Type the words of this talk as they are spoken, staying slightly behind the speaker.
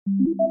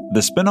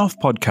The Spin-Off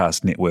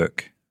Podcast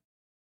Network.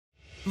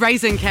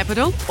 Raising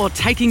capital or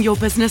taking your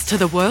business to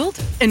the world?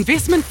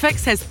 Investment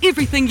Fix has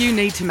everything you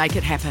need to make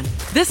it happen.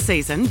 This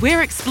season,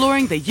 we're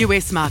exploring the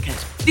US market,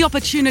 the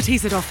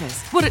opportunities it offers,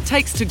 what it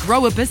takes to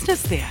grow a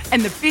business there,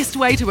 and the best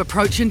way to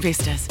approach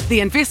investors. The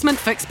Investment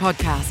Fix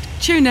podcast.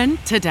 Tune in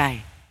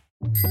today.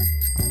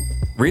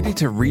 Ready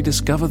to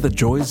rediscover the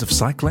joys of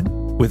cycling?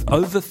 With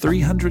over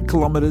 300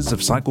 kilometres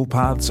of cycle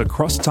paths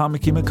across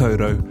Tamaki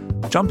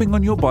Makaurau, jumping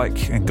on your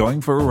bike and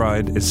going for a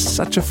ride is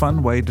such a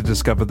fun way to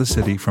discover the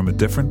city from a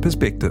different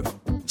perspective.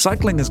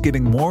 Cycling is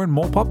getting more and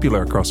more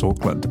popular across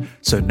Auckland,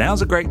 so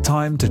now's a great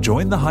time to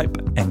join the hype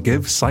and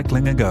give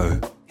cycling a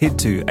go. Head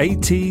to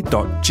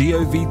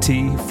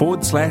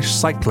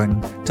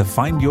at.govt/cycling to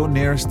find your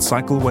nearest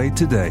cycleway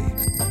today.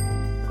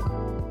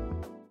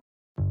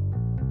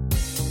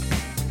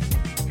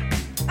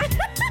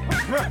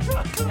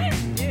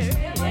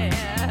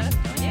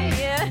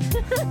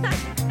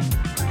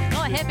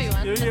 Not a happy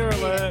one. New Year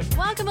alert.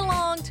 Welcome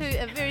along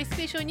to a very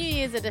special New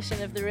Year's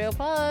edition of The Real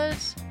Pod.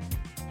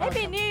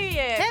 Happy New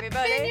Year, Happy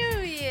everybody. New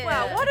Year.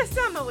 Wow, what a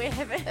summer we're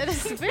having. It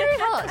is very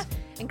hot.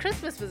 And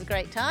Christmas was a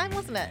great time,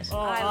 wasn't it? Oh,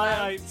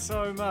 I ate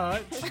so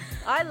much.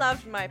 I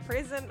loved my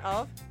present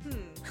of,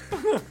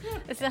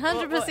 It's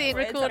 100% What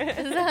recorded.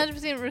 It's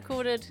 100%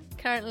 recorded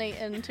currently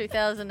in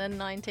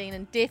 2019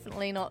 and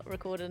definitely not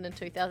recorded in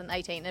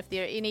 2018. If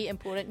there are any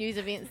important news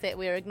events that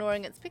we're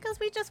ignoring, it's because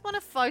we just want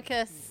to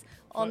focus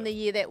on the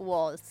year that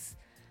was.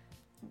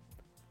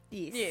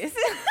 Yes.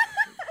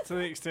 To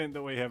the extent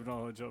that we have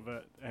knowledge of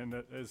it, and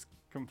it is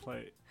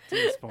complete to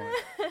this point.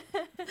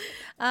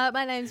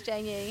 My name's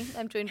Jane Yee.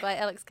 I'm joined by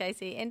Alex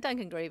Casey and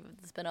Duncan Grieve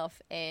of The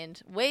Spin-Off,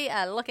 and we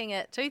are looking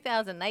at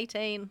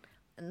 2018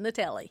 in the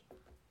tally.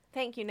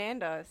 Thank you,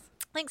 Nando's.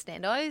 Thanks,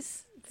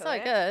 Nando's. For So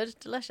that. good.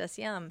 Delicious.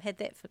 Yum. Had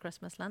that for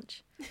Christmas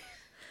lunch. All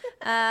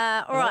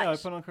Are right. they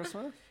open on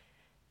Christmas?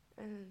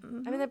 I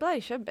mean, they bloody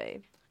should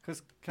be.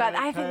 Because But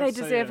I think they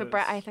deserve a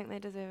break. break. I think they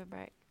deserve a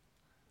break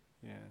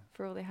Yeah.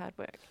 for all their hard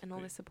work and all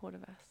their support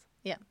of us.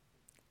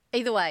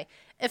 Either way,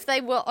 if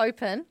they were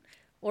open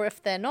or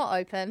if they're not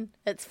open,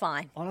 it's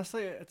fine.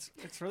 Honestly, it's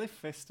really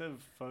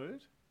festive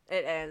food.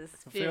 It is.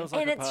 It feels like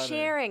And a it's party.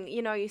 sharing.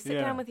 You know, you sit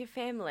Yeah. down with your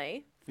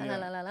family, La,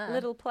 la, la, la.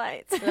 little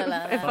plates. La,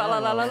 la, la. Fa la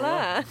la la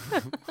la.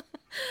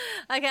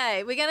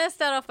 Okay, we're going to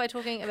start off by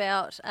talking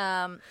about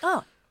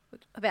about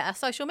our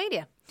social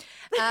media.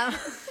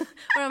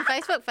 We're on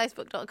Facebook,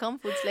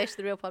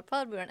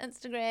 facebook.com/TheRealPodPod. We're on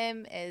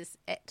Instagram as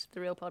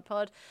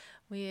 @TheRealPodPod.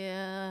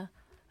 We're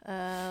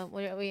are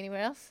we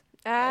anywhere else?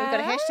 We've got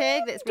a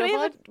hashtag that's Do we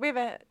have RealPod. we have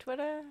a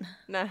Twitter?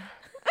 No.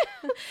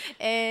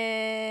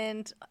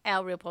 And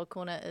our Real Pod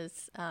Corner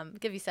is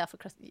give yourself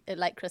a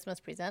late Christmas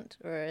present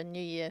or a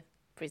New Year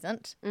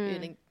present,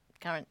 early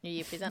current New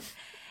Year present,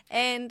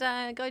 and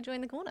go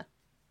join the corner.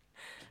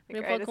 The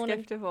greatest Corner,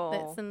 gift of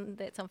all.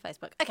 That's on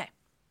Facebook. Okay.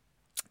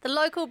 The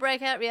local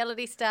breakout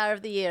reality star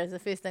of the year is the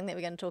first thing that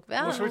we're going to talk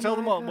about. Well, should we tell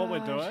them what we're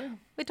doing?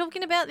 We're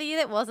talking about the year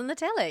that was in the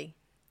tally.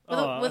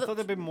 I thought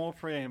there'd be more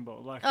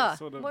preamble. Like Oh. a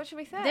sort of. What should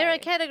we say? There are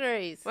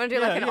categories. Want to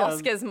do like an Yeah,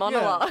 Oscars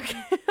monologue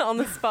on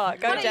the spot?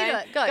 Go, Why don't you Jane. do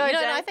it? Go. You know,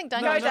 Jane. I think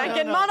Duncan Go, should do it.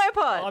 Duncan. No.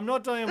 Monopod. I'm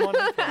not doing one.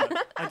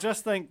 I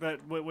just think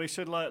that we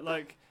should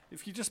like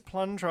if you just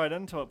plunge right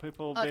into it,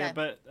 people will be Okay. a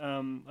bit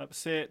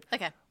upset.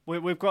 Okay.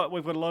 We've got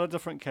a lot of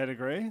different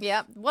categories.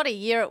 Yeah. What a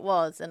year it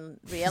was in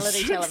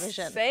reality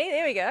television. See,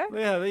 there we go.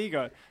 Yeah, there you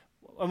go.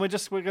 And we're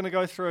going to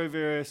go through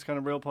various kind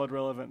of Real Pod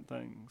relevant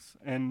things.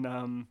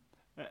 And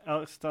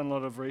Alex done a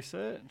lot of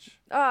research.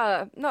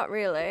 Not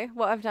really.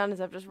 What I've done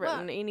is I've just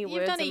written any You've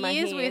words done in a my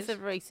year's head. worth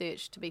of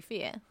research, to be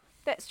fair.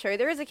 That's true.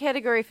 There is a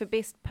category for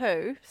best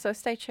poo, so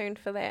stay tuned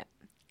for that.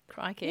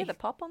 Crikey. Yeah, the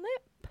pop on that?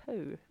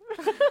 Poo.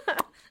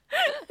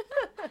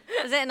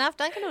 Is that enough,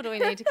 Duncan, or do we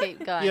need to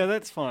keep going? Yeah,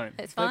 that's fine.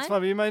 That's That's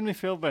fine? fine. You made me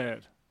feel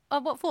bad. Oh,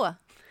 what for?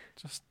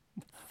 Just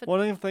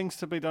wanting things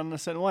to be done in a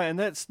certain way. And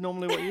that's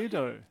normally what you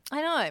do.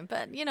 I know,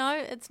 but, you know,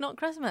 it's not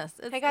Christmas.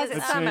 It's, Hey guys, it's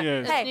It's summer. New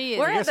Year's. It's New Hey, Year's.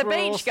 we're I at guess the we're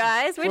all beach,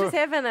 guys. We're just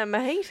having a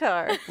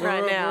mojito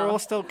right now. We're all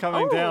still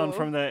coming down Oh.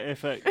 from that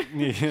epic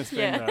New Year's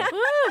Yeah. bingo.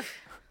 Woo!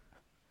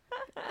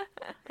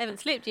 Haven't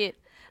slept yet.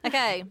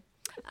 Okay.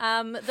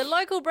 The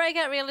local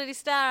breakout reality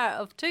star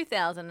of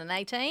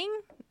 2018.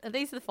 Are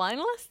these the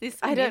finalists? There's so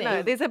I don't many.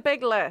 know. There's a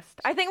big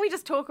list. I think we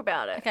just talk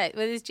about it. Okay,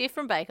 well, there's Jeff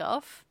from Bake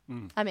Off.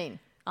 Mm. I mean,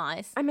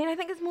 eyes. I mean, I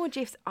think it's more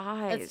Jeff's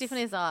eyes. It's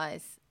definitely his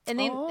eyes. And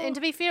then, Oh. and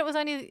to be fair, it was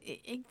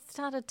only he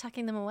started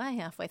tucking them away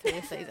halfway through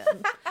the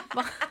season,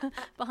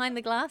 behind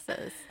the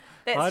glasses.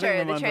 That's Hiding true.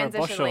 them The under a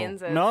transition bushel.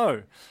 lenses.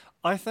 No.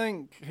 I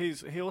think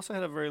he also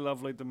had a very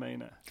lovely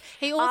demeanour.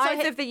 He also Eyes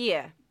had of the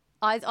year.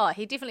 eyes. Oh,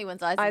 he definitely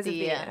wins eyes, Eyes of the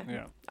year.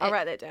 Yeah. I'll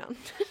write that down.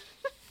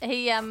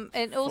 He and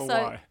For also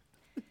why?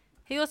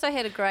 he also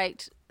had a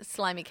great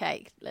slimy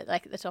cake,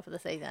 like at the top of the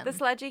season. The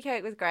sludgy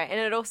cake was great, and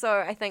it also,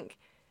 I think,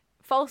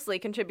 falsely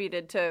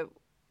contributed to.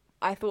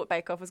 I thought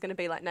Bake Off was going to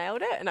be like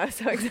nailed it, and I was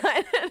so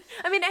excited.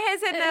 I mean, it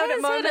has had It nailed has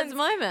it had moments, its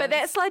moments. but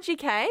that sludgy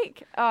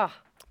cake, oh,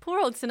 Poor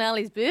old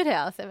Sonali's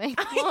birdhouse. I mean,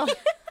 come on.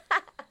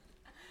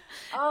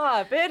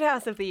 Oh,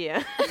 Birdhouse of the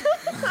Year.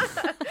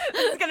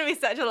 This is going to be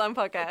such a long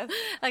podcast.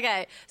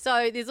 Okay,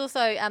 so there's also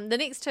the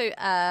next two.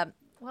 They're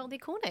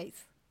cornies.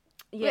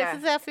 Yeah.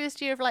 This is our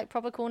first year of like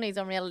proper cornies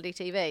on reality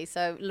TV.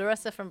 So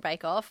Larissa from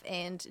Bake Off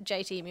and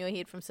JT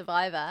Muirhead from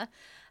Survivor.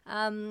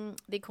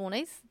 They're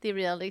cornies. They're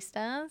reality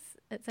stars.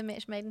 It's a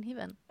match made in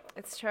heaven.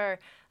 It's true.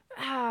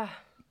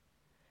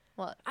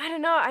 What? I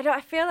don't know.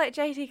 I feel like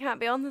JT can't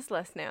be on this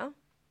list now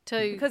To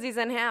because he's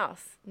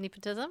in-house.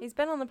 nepotism? He's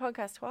been on the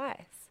podcast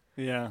twice.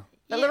 Yeah.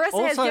 But Yeah. Larissa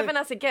has Also- given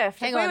us a gift.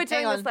 Hang If we on, were doing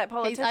hang on. this like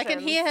politicians. I can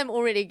hear him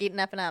already getting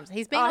up in arms.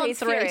 He's been Oh, on he's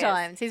three furious.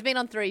 times. He's been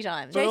on 3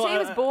 times. JT Well,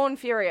 was born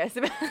furious.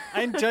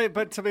 And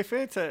but to be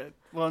fair to,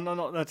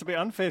 to be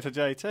unfair to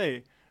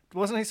JT,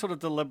 wasn't he sort of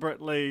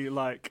deliberately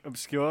like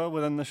obscure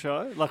within the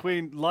show? Like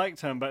we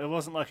liked him, but it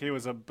wasn't like he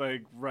was a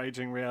big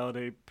raging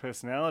reality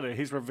personality.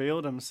 He's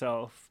revealed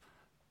himself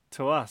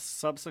to us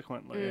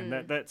subsequently, and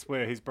that's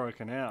where he's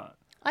broken out.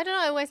 I don't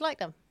know. I always liked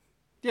him.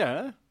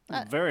 Yeah,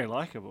 very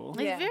likable.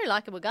 He's Yeah. a very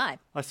likable guy.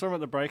 I saw him at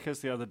the Breakers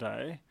the other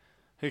day.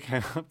 He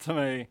came up to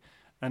me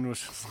and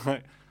was just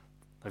like,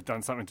 "They've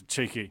done something to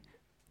Cheeky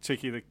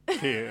the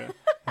Kier."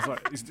 I was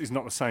like, he's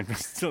not the same.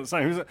 He's still the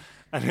same.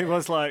 And he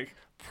was like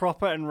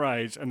proper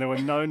enraged, and there were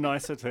no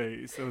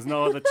niceties. There was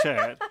no other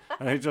chat,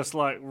 and he just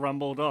like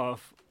rumbled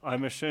off.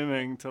 I'm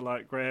assuming to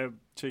like grab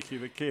Cheeky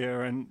the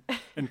Kier and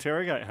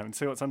interrogate him and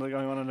see what's going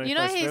on underneath You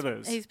know those he's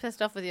feathers.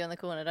 pissed off with you in the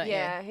corner, don't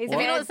Yeah, you? he's Have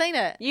you mad. not seen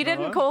it? You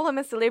didn't No. call him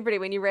a celebrity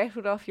when you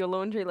rattled off your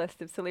laundry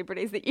list of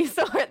celebrities that you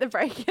saw at the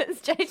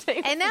Breakers,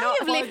 JT. And now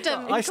you've left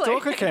him. I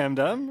stalker cammed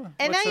him.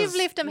 And which now you've is-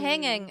 left him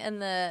hanging in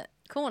the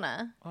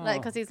corner,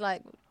 like because he's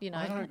like, I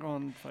don't go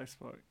on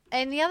Facebook.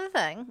 And the other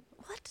thing,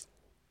 what?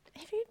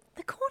 Have you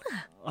the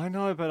corner? I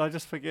know, but I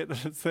just forget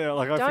that it's there.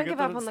 Like I Don't forget give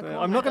that up it's on the there.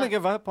 corner. I'm not going to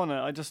give up on it.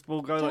 I just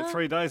will go like Don't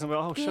 3 days and be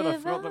like, oh shit, I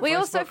give forgot that. We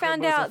also Facebook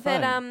found was a out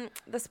that thing.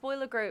 the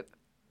spoiler group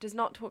does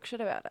not talk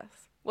shit about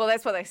us. Well,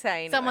 that's what they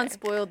say. Anyway. Someone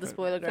spoiled the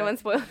spoiler group. Someone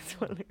spoiled the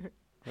spoiler group.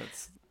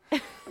 That's,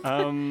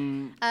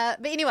 um, But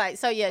anyway,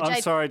 so yeah, I'm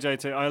JT. sorry,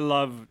 JT. I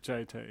love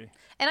JT.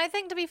 And I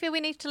think to be fair, we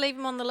need to leave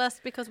him on the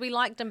list because we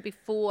liked him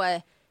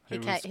before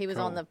he was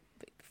on cool.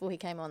 before he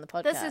came on the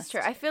podcast. This is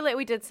true. I feel like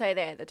we did say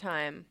that at the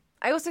time.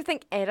 I also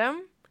think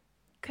Adam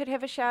could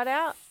have a shout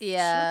out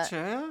Yeah.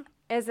 Yeah.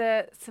 as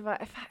a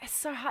survivor. It's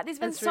so hard. There's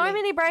been It's so really-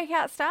 many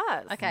breakout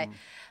stars. Okay.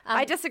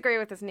 I disagree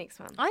with this next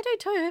one. I do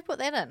too. Who put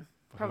that in?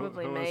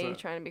 Probably who is me it?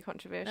 trying to be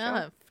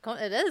controversial.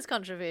 It is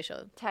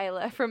controversial.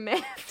 Taylor from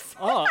Maths.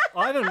 Oh,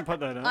 I didn't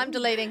put that in. I'm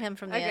deleting him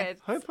from there. Okay.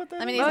 Who put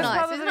that I mean, in? he's Most nice.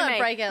 probably He's not a me.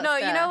 breakout No,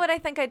 star. you know what I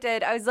think I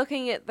did? I was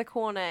looking at the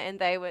corner and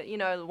they were,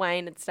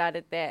 Wayne had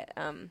started that,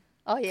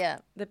 Oh yeah.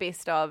 the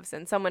best ofs,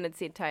 and someone had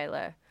said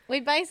Taylor.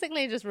 We're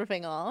basically just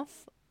ripping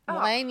off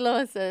Oh. Wayne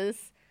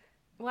Lewis's.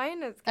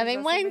 Wayne is. I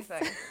mean, gives us Wayne's-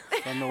 everything.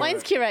 I'm not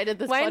Wayne's aware. curated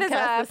this Wayne is our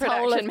podcast this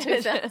whole of production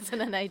manager.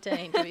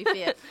 2018. To be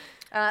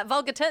fair,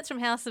 Vulgar Tits from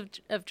House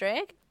of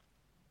Drag.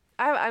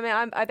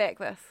 I back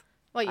this.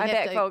 Well, you I have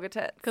back to Vulgar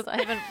Tits. because I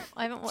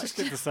haven't watched. Just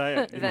get to say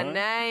it. You The know?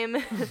 name,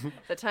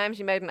 the time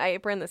she made an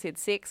apron that said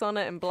sex on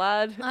it in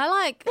blood. I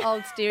like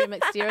old Stereo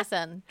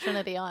McSterison,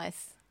 Trinity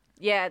Ice.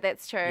 Yeah,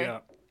 that's true. Yeah.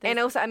 And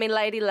also, I mean,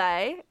 Lady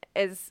Lay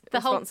is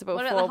The whole- responsible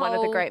what for about the one of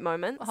the whole- great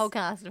moments. The whole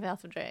cast of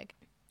House of Drag.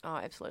 Oh,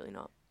 absolutely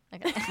not.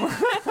 Okay.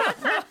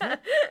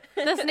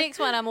 This next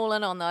one I'm all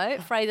in on though.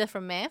 Fraser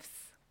from Maths.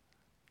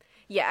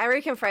 Yeah, I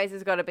reckon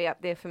Fraser's got to be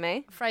up there for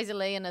me. Fraser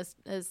Lee and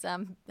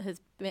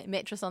his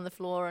mattress on the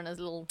floor and his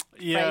little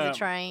Yeah, Fraser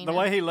train. the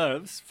way he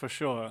lives, for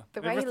sure.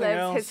 The way he Everything lives,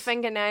 else, his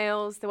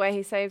fingernails, the way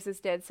he saves his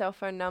dad's cell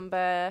phone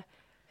number,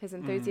 his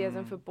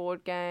enthusiasm for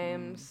board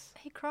games.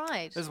 He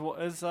cried. Is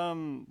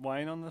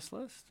Wayne on this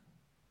list?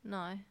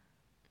 No.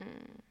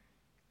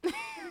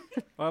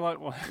 I like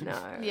Wayne.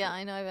 No. Yeah,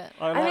 I know that.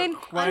 I I mean,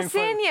 like Wayne I'm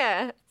seeing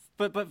you.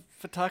 but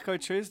for Taco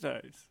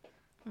Tuesdays.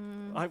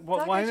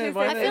 Taco Wayne, Tuesdays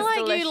I It feel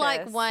is like you like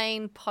delicious.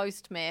 Wayne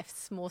post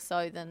Maths more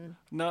so than.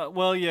 No,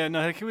 well, yeah,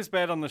 no, he was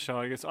bad on the show,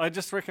 I guess. I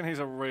just reckon he's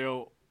a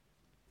real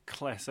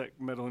classic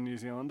middle New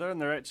Zealander,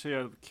 and they're actually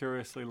a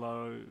curiously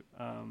low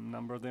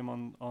number of them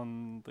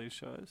on these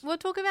shows. We'll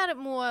talk about it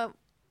more.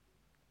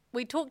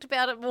 We talked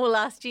about it more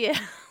last year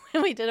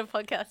when we did a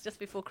podcast just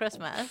before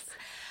Christmas.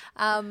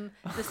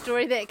 The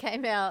story that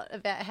came out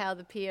about how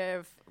the pair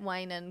of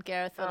Wayne and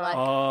Gareth were like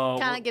Oh,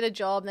 can't get a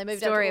job. And they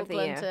moved Story out of to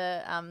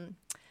the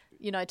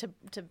Auckland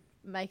to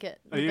make it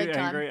Are the you big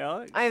time. angry,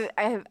 Alex?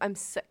 I'm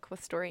sick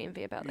with story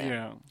envy about that.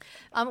 Yeah.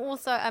 I'm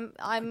also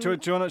I'm Do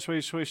you want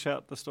to, should we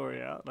shout the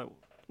story out? Like,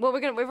 Well,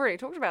 we've already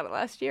talked about it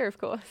last year, of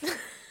course.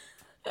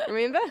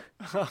 Remember?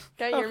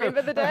 Don't you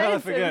remember the I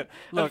days forget.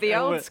 of the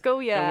old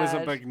schoolyard? It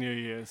was a big New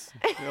Year's.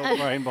 The old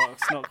brain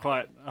box, not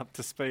quite up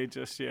to speed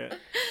just yet.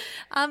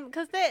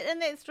 because that in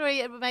that story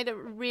it made it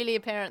really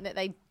apparent that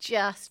they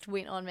just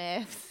went on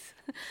Maths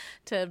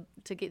to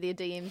get their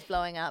DMs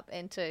blowing up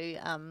and to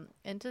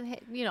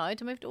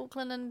move to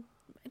Auckland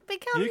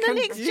Become You the can-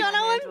 next you John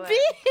can Owen handle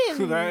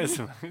Ben. That is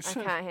I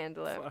amazing. can't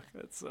handle it. Fuck,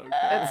 that's so good.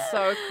 It's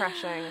so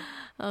crushing.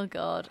 Oh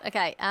God.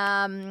 Okay.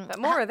 But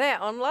more of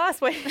that on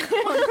last week.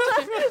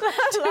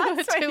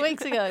 2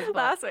 weeks ago.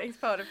 Last week's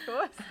pod, of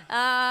course.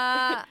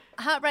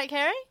 Heartbreak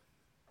Harry.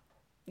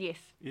 Yes.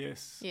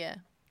 Yes. Yeah.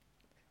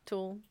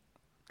 Tall,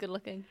 good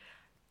looking.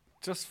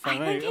 Just I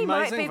funny. think he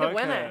might Amazing be the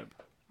winner. vocab.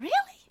 Really?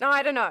 No,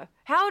 I don't know.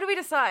 How do we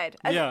decide?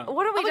 Yeah.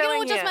 What are we We doing can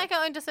all here? just make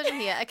our own decision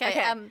here. Okay.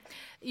 Okay.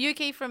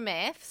 Yuki from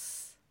Maths.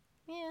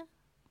 Yeah.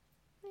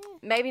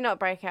 Maybe not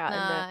breakout.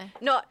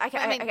 No. Okay.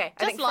 I mean, okay.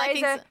 I just think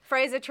liking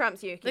Fraser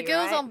trumps Yuki. The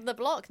girls right? on the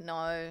block.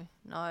 No.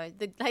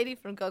 The lady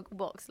from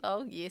Gogglebox.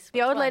 Oh yes. the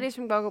which old one? ladies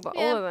from Gogglebox.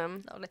 Yeah. All of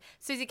them. Lovely.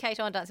 Susie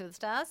Cato on Dancing with the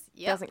Stars.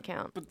 Yeah. Doesn't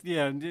count. But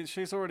yeah,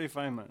 she's already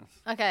famous.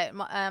 Okay.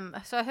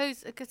 So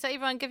so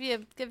everyone give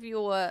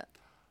your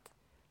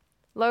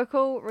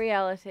Local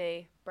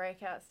reality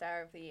breakout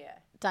star of the year.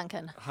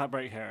 Duncan.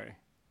 Heartbreak Harry.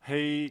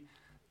 His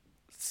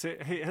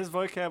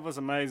vocab was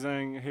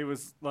amazing. He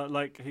was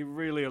like he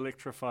really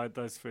electrified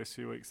those first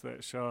few weeks of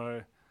that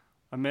show.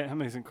 I met him.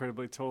 He's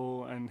incredibly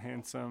tall and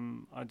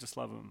handsome. I just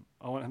love him.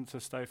 I want him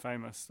to stay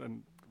famous,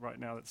 and right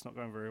now that's not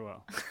going very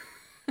well.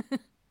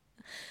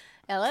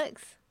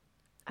 Alex.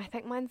 I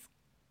think mine's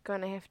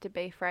going to have to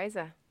be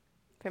Fraser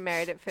from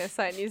Married at First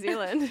Sight New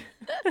Zealand.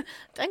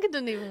 Duncan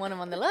didn't even want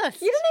him on the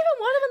list. You didn't even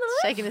want him on the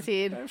list. Shaking his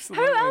head.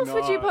 Absolutely Who else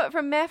would you not. put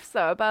from maths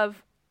though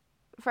above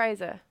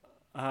Fraser?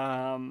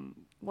 Um,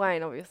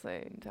 Wayne,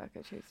 obviously.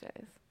 Taco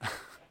Tuesdays.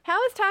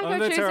 How is Taco oh, they're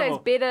Tuesdays terrible.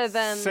 better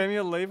than?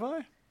 Samuel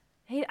Levi?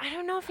 I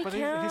don't know if he But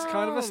counts. he's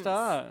kind of a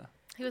star.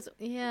 He was.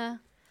 Yeah.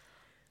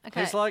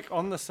 Okay. He's like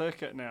on the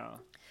circuit now.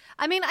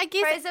 I mean, I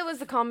guess. Fraser was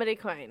the comedy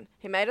queen.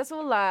 He made us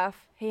all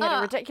laugh. He had Oh.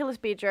 a ridiculous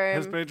bedroom.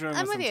 His bedroom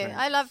I'm was with you. intense.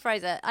 I love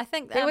Fraser. I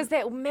think There was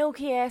that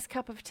milky ass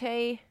cup of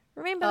tea.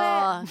 Remember Oh,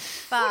 that?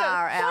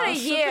 far What out. a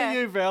Should year!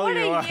 you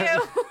value what a it? year!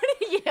 What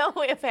a year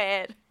we've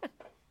had.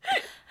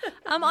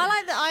 I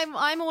like that.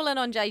 I'm all in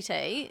on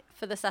JT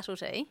for the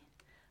subtlety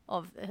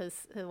of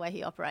the way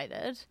he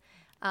operated,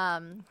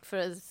 for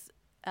his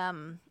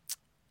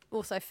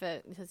also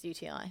for his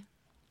UTI.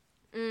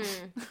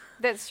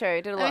 That's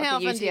true. Did a I lot mean, how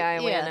for often UTI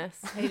awareness.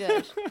 Yeah, he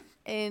did.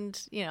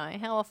 And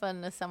how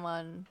often does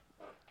someone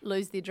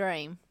lose their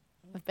dream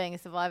of being a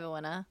Survivor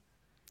winner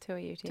To a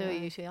UTI. to a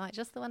UTI?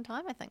 Just the one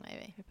time, I think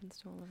maybe. Happens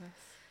to all of us.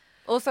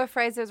 Also,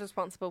 Fraser's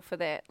responsible for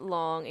that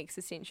long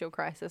existential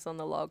crisis on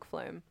the log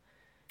flume,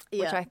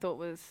 which I thought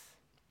was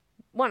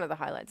one of the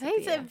highlights.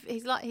 He's of the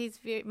year. he's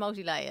very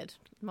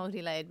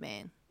multi-layered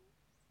man.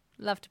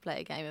 Love to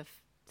play a game of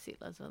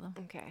Settlers with him.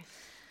 Okay.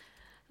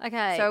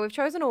 Okay. So we've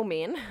chosen all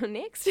men.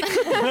 Next.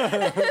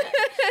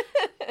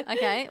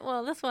 Okay,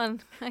 well, this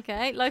one,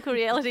 okay, local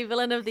reality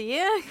villain of the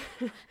year.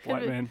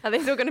 White man. Are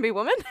these all going to be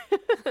women?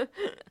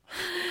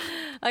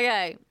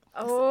 Okay,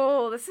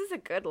 Oh, this is a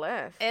good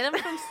list.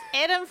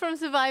 Adam from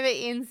Survivor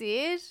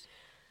NZ.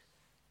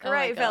 Oh my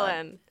Great God.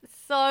 villain.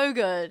 So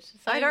good.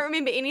 So I don't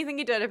remember anything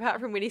he did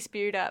apart from when he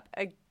spewed up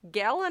a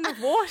gallon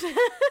of water.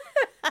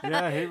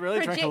 Yeah, he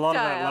really drank a lot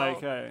of that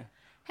Projectile. lake, eh?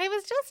 He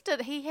was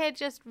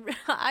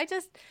I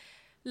just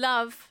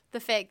love the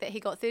fact that he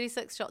got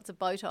 36 shots of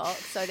Botox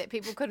so that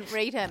people couldn't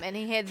read him, and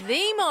he had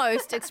the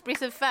most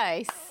expressive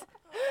face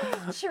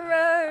True.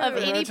 of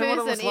any Imagine what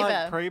it person was like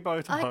ever.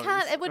 pre-Botox. I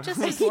can't, it would just,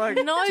 It's his like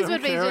nose Jim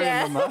would be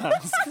Carrey in the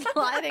just mask.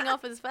 sliding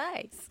off his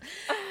face.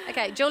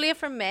 Okay, Julia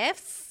from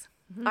Maths.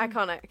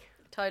 Iconic.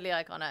 Totally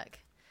iconic.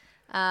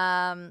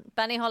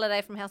 Bunny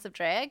Holiday from House of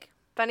Drag.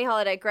 Bunny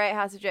Holiday, great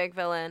House of Drag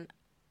villain.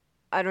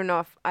 I don't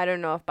know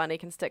if Bunny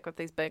can stick with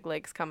these big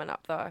legs coming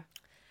up though.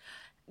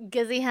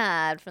 Gizzy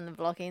Hard from the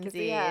Block NZ.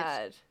 Gizzy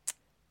Hard.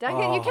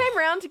 Duncan, you Oh. came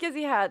round to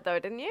Gizzy Hard though,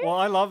 didn't you? Well,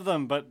 I love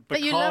them, but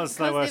But you love because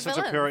they were because such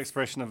they're a pure villains.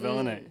 expression of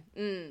villainy,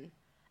 you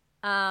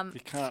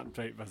can't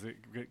beat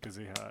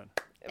Gizzy Hard.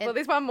 Well,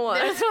 there's one more.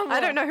 There's one more.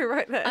 I don't know who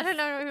wrote this. I don't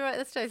know who wrote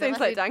this too. so it Seems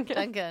must like be Duncan.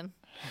 Duncan.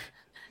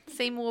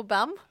 Seymour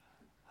Bum.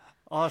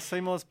 Oh,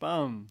 Seymour's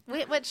bum.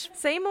 Which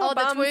Seymour Oh, the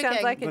Bum sounds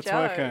twerking. like a The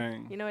joke.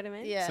 twerking. You know what I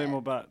mean? yeah.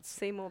 Seymour Butts.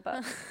 Seymour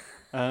Butts.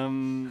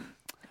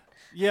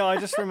 Yeah, I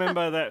just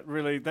remember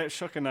that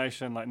shook a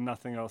nation like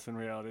nothing else in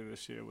reality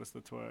this year was the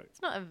twerk.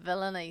 It's not a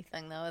villainy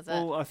thing though, is it?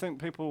 Well, I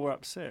think people were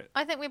upset.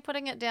 I think we're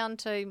putting it down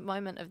to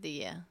moment of the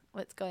year.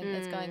 It's going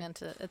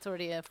into. It's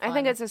already a. I think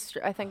final. it's a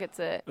It's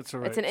a it's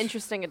an reach.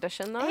 interesting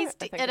addition though. He's, I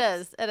think it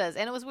it's- is,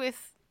 and it was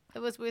worth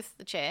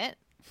the chat.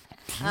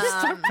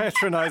 Don't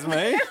patronise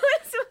me.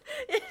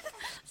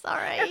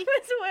 Sorry, It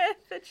was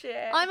worth the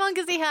chat. I'm on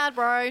Gizzy Hard,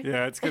 bro.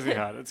 Yeah, it's Gizzy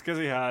Hard. It's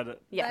Gizzy Hard.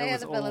 Yeah. They It are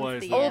was the villains of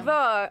always the there.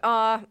 year.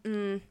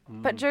 Although,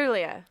 but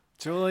Julia,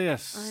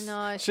 Julius. I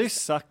know, She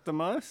sucked the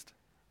most,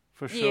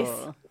 for Yes.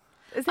 sure.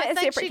 is that I a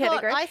think separate she got-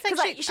 category? I think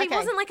 'Cause, she- like, she okay.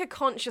 wasn't like a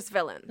conscious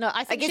villain. No,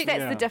 I think guess she- that's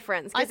Yeah. the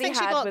difference. I Gizzy think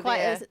she Hard got were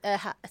quite there.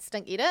 a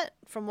stink edit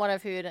from what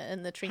I've heard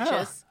in the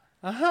trenches.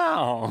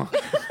 How?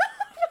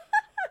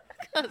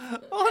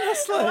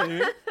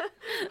 Honestly.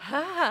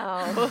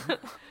 How?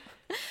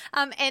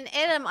 And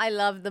Adam, I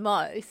loved the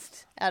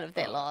most out of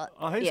that lot.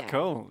 Oh, he's Yeah.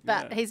 cool.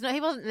 But yeah. he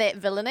wasn't that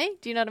villainy.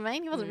 Do you know what I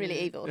mean? He wasn't really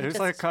evil. He was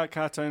like a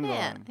cartoon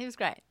yeah, villain. he was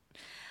great.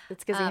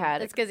 It's Gizzy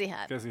Hard. It's Gizzy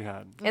Hard. Gizzy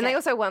Hard. And they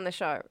also won the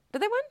show.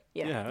 Did they win?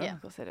 Yeah. Yeah.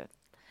 Of course they did.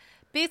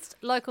 Best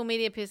local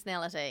media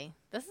personality.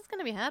 This is going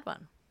to be a hard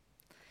one.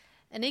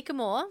 Anika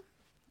Moore,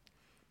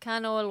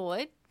 Kanoa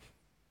Lloyd,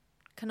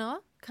 Kanoa,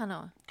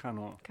 Kanoa.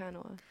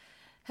 Kanoa.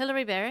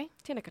 Hilary Barry,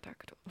 Tēnā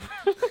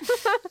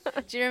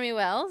koutou. Jeremy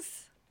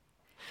Wells,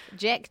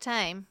 Jack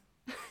Tame,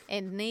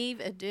 and Neve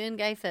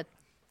Adern-Gayford.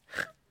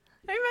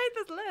 Who made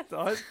this list?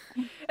 I, Is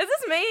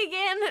this me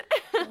again?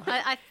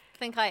 I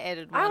think I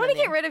added one. I want in to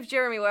get there. rid of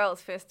Jeremy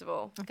Wells, first of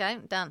all. Okay,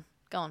 done.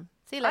 Gone.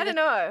 See you later. I don't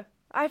know.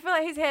 I feel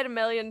like he's had a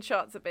million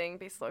shots at being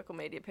best local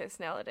media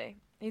personality.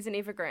 He's an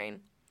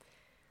evergreen.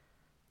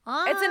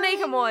 It's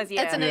Anika Moore's,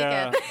 yeah. It's Anika.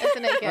 Yeah. It's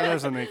Anika. That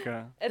is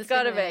Anika. It's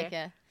got to definitely be.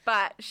 Anika.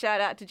 But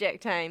shout out to Jack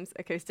Tame's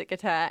acoustic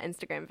guitar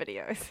Instagram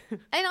videos. And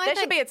I that should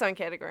think, be its own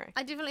category.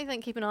 I definitely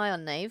think keep an eye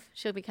on Neve.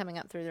 She'll be coming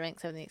up through the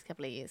ranks over the next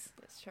couple of years.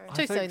 That's true.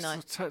 Too I think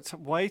soon, though.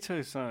 way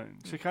too soon.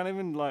 She can't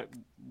even like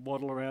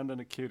waddle around in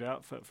a cute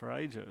outfit for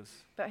ages.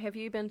 But have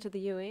you been to the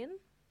UN?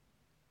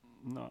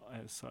 Not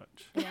as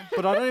such. Yeah.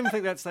 But I don't even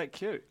think that's that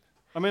cute.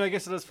 I mean, I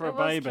guess it is for It a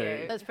was baby.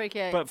 cute. That's pretty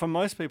cute. But for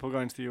most people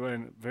going to the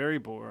UN, very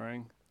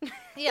boring.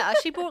 Yeah,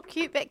 she brought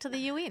cute back to the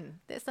UN.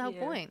 That's the whole Yeah.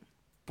 point.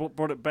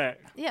 Brought it back.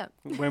 Yeah,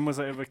 When was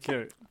it ever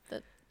cute?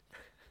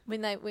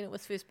 when it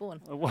was first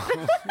born. Well,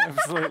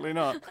 absolutely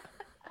not.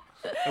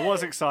 It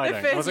was exciting. The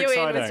It first was UN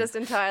exciting. was just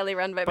entirely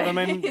run by But I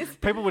babies. mean,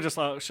 people were just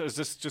like, is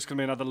this just going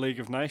to be another League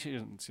of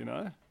Nations, you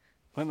know?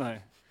 Weren't they?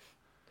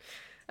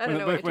 I don't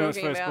know what when you're it was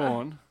talking first about.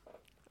 born.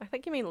 I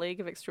think you mean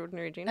League of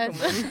Extraordinary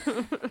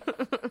Gentlemen.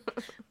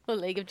 Or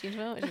League of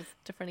Gentlemen, which is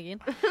different again.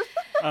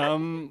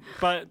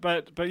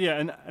 But yeah,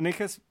 and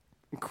Anika's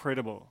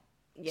incredible.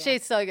 Yeah.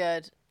 She's so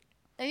good.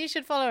 And you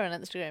should follow her on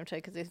Instagram too,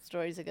 because her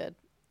stories are good.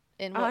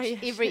 And watch yeah,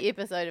 every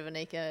episode of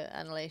Anika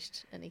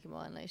Unleashed, Anika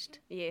Moore Unleashed.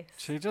 Yes.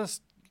 She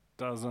just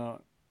does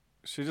not.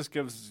 She just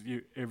gives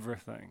you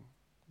everything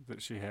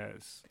that she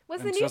has.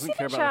 Was and the she new doesn't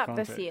care Seven about Sharp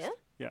the this context. year?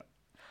 Yeah.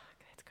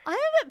 I am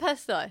a bit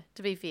pissed though,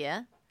 to be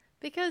fair,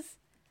 because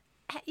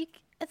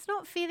it's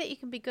not fair that you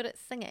can be good at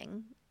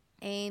singing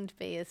and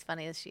be as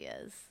funny as she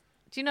is.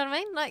 Do you know what I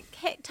mean? Like,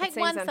 take seems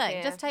one thing.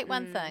 unfair. Just take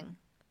one thing.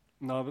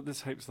 No, but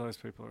there's heaps of those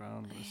people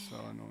around. It's so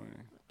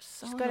annoying.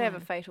 So She's got to have a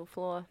annoying. fatal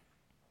flaw.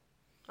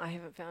 I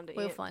haven't found it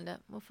We'll yet. find it.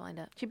 We'll find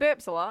it. She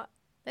burps a lot.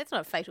 That's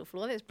not a fatal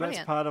flaw. That's That's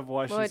brilliant. part of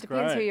why Well, it she's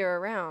depends great. who you're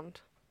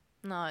around.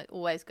 No,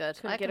 always good.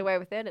 Couldn't get away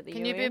with that at the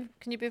Can UN. you burp?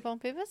 Can you burp on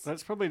purpose?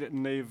 That's probably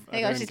Neve.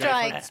 Hang on, she's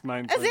Adern-Gayford's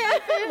trying. main Is thing.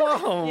 it?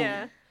 Whoa!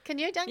 Yeah. Can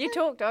you, Duncan? You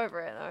talked over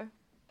it, though.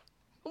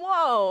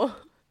 Whoa.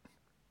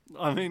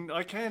 I mean,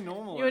 I can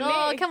normally. You're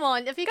Oh, Nick. come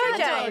on! If you Go, can't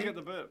do Jane. I it, get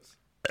the burps.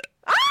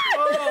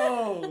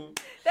 Oh!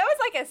 That was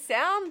like a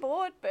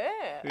soundboard burp.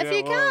 Yeah, if you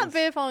it can't was.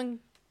 burp on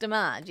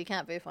demand, you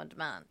can't burp on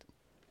demand.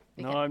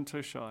 You No, can't. I'm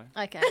too shy.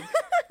 Okay.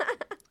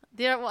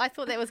 Well, I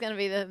thought that was going to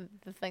be the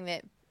thing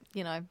that,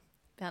 you know,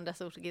 bound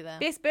us all together.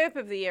 Best burp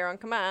of the year on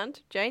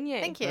command, Jane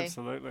Yee. Thank you.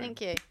 Absolutely.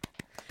 Thank you.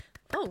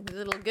 Oh,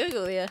 there's a little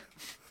Google there.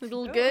 A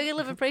little gurgle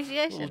of Little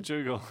appreciation.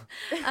 juggle.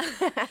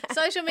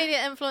 Social media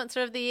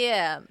influencer of the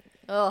year.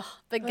 Oh,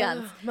 big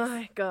guns. Oh,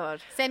 my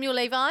God. Samuel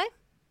Levi,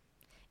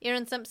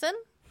 Erin Simpson,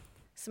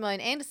 Simone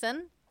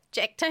Anderson,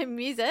 Jack Tame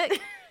Music,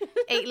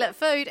 Eat Lit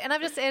Food, and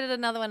I've just added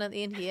another one at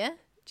the end here.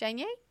 Jane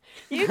Yee?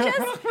 You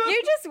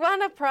just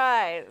won a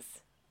prize.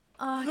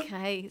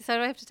 Okay, so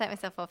do I have to take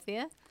myself off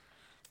there?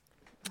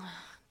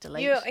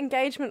 Delete. Your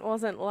engagement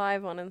wasn't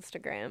live on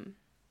Instagram.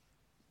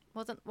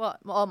 Wasn't what?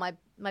 Oh, my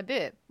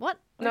burp. What?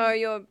 No,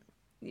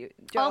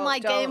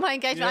 My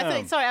engagement. Yeah. I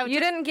thought, sorry, I was You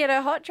just, didn't get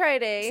a hot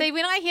tradie. see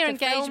when I hear to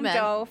film engagement.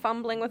 Joel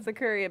fumbling with the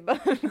courier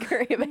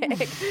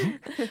bag.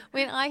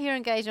 When I hear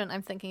engagement,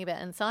 I'm thinking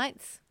about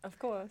insights. Of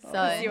course. So-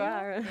 Yes, you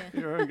are.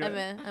 You're a good.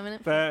 I'm in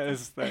it. That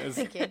is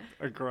Thank you.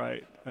 a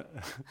great.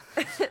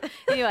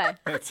 Anyway,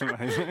 That's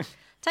amazing.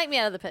 take me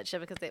out of the picture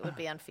because that would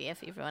be unfair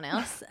for everyone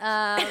else.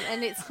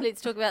 And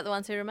let's talk about the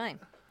ones who remain.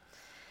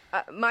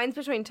 Mine's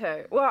between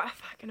two. Well,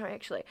 fucking no,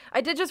 actually.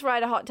 I did just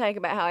write a hot take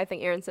about how I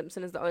think Erin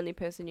Simpson is the only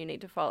person you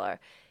need to follow.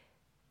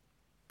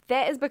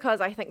 That is because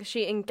I think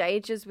she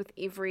engages with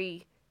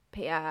every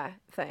PR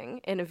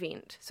thing and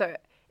event. So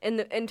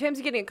in terms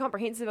of getting a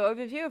comprehensive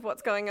overview of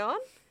what's going on,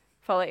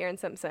 follow Erin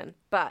Simpson.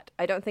 But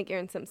I don't think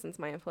Erin Simpson's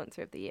my influencer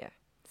of the year.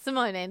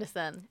 Simone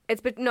Anderson.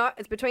 It's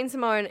between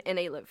Simone and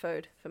Eat Lit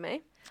Food for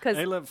me. Because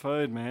Eat-Lit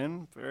Food,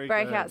 man. Very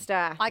breakout good.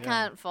 star. I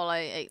can't follow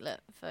Eat Lit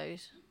Food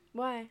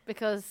Why?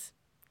 because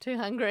too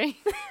hungry.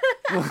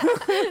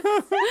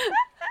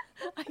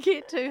 I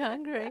get too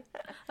hungry.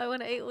 I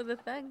want to eat all the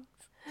things.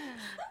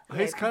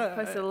 He's kind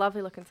Posted a of,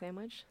 lovely looking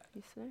sandwich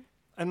yesterday.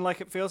 and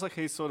like it feels like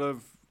he's sort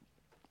of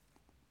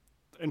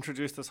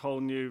introduced this whole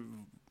new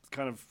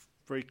kind of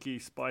freaky,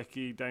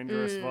 spiky,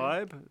 dangerous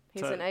vibe.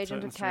 He's an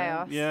agent of Instagram.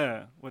 chaos.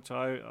 Yeah, which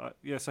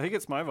yeah. So he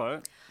gets my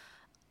vote.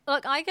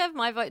 Look, I give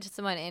my vote to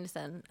Simone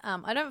Anderson.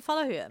 I don't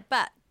follow her,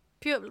 but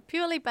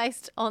purely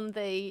based on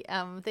the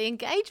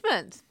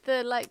engagement,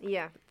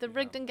 the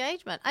rigged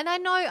engagement. And I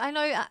know,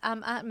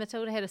 Aunt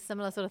Matilda had a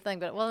similar sort of thing,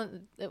 but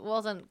it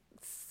wasn't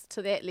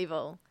to that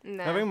level.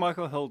 No. Having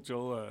Michael Hill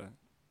jeweler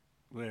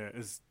there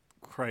is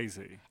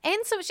crazy. And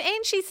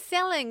and she's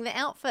selling the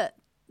outfit.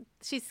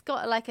 She's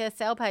got like a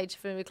sale page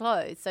for her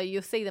clothes, so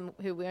you'll see them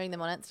her wearing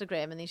them on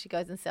Instagram, and then she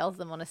goes and sells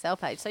them on a sale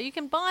page. So you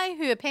can buy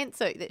her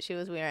pantsuit that she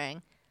was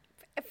wearing.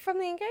 From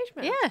the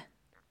engagement? Yeah,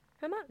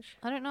 How much?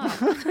 I don't know.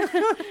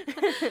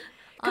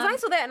 Because I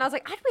saw that and I was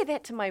like, I'd wear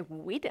that to my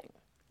wedding,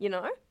 you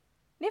know?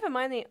 Never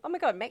mind the, oh my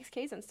God, Max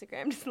Key's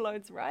Instagram just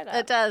loads right up.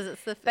 It does.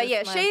 It's the. But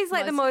yeah, it's my she's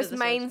like the most visited.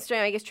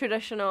 mainstream, I guess,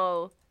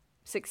 traditional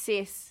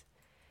success.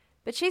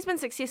 But she's been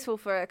successful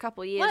for a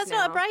couple of years Well, it's now.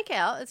 not a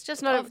breakout. It's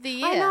just Not of the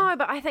year. I know,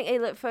 but I think Eat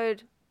Lit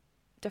Food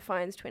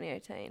defines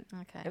 2018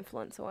 Okay.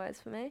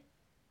 influencer-wise for me.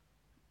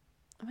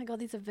 Oh my God,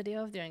 there's a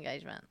video of their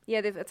engagement.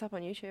 Yeah, it's up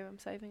on YouTube. I'm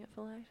saving it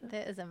for later.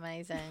 That is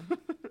amazing.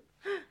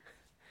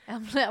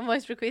 Our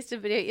most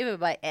requested video ever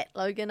by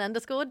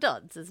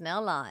 @Logan_Dodds is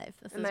now live.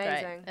 This is great.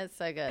 Amazing. It's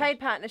so good. Paid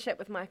partnership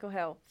with Michael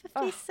Hill.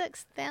 Oh,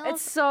 56,000.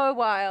 it's so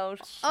wild.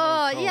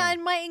 Oh, cool. yeah,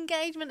 and my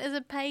engagement is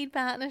a paid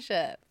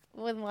partnership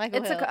with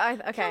Michael Hill. Okay.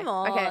 Come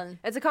on. Okay.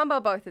 It's a combo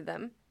of both of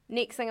them.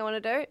 Next thing I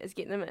want to do is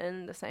get them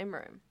in the same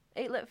room.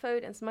 Eat Lit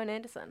Food and Simone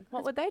Anderson.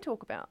 What would they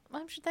talk about?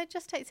 I'm sure they'd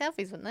just take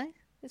selfies, wouldn't they?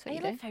 That's what you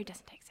Eat do. Lit Food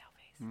doesn't take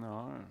selfies.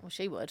 No. Well,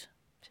 she would.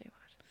 She would.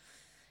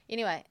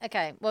 Anyway,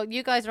 okay. Well,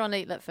 you guys are on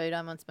Eat Lit Food.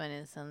 I'm on Simone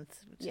Anderson.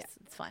 Yeah.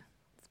 It's fine.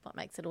 It's what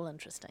makes it all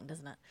interesting,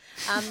 doesn't it?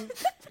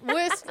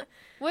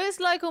 Worst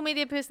local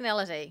media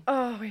personality.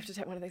 Oh, we have to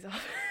take one of these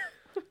off.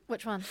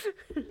 Which one?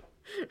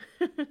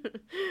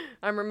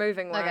 I'm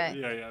removing one. Okay.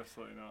 Yeah,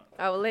 absolutely not.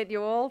 I will let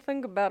you all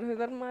think about who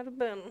that might have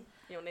been.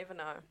 You'll never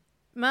know.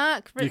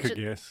 Mark You could Richard.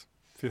 guess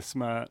if you're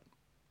smart.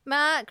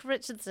 Mark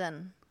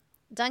Richardson,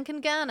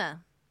 Duncan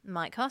Garner,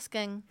 Mike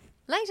Hosking,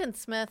 Leighton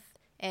Smith,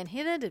 and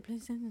Heather du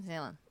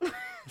Plessis-Allen.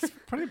 It's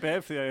pretty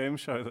bad for the AM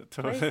show that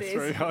two of the Places.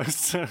 three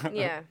hosts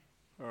Yeah.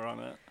 are on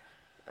it.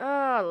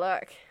 Oh,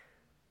 look.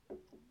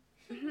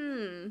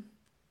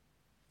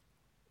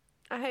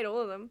 I hate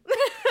all of them.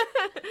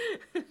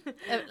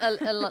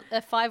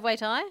 A five-way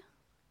tie.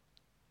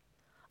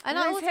 And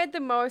I Who's also, had the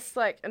most,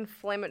 like,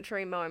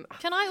 inflammatory moment?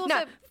 can I also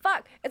No,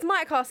 fuck. It's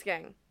Mike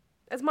Hosking.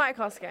 It's Mike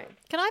Hosking.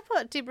 can I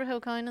put Deborah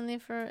Hill-Cohen in there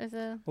for as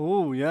a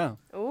Oh, yeah.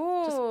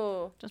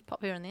 Ooh. just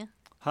pop her in there?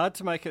 Hard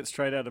to make it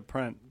straight out of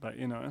print, but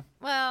you know.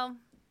 Well,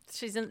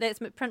 she's in. That's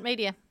print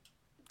media.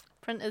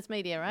 Print is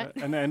media, right?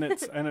 And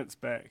it's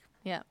back.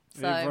 Yeah.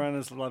 So Everyone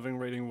is loving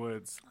reading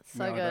words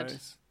So good.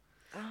 nowadays.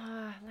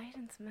 Ah,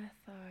 Leighton Smith,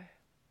 though.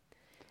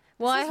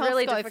 why is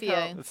really Hosco for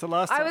difficult. you? It's the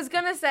last I time. was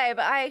going to say,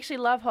 but I actually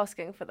love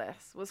Hosking for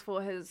this. Was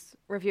for his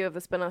review of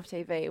the spin-off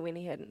TV when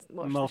he hadn't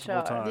watched multiple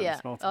the show. times. Yeah.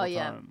 Multiple Oh,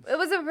 yeah. times. It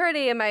was a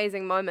pretty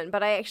amazing moment,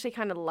 but I actually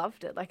kind of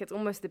loved it. Like, it's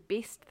almost the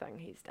best thing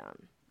he's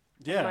done.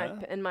 Yeah.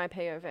 In my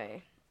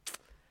POV.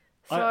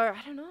 So, I-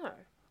 I don't know.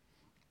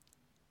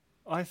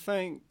 I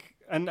think,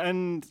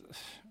 and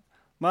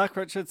Mark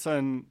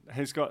Richardson,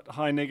 he's got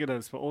high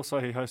negatives, but also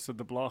he hosted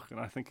The Block, and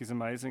I think he's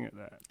amazing at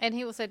that. And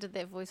he also did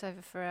that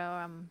voiceover for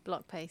our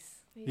block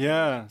piece.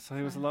 Yeah, so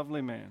he was a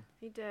lovely man.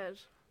 He did.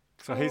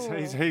 So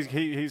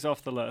he's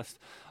off the list.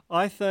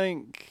 I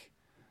think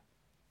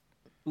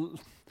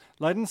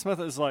Leighton Smith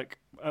is like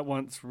at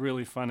once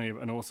really funny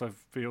and also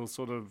feels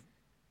sort of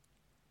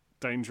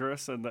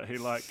dangerous, and that he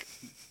like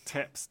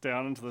taps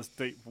down into this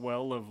deep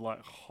well of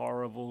like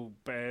horrible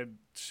bad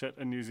shit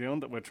in New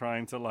Zealand that we're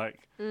trying to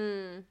like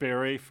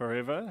bury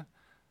forever,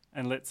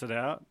 and lets it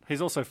out.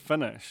 He's also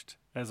finished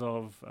as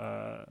of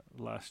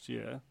last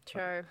year,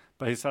 True.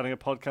 but he's starting a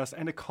podcast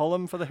and a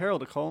column for the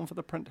Herald, a column for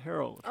the Print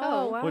Herald,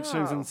 Oh, wow. which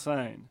seems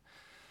insane.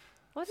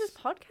 What's his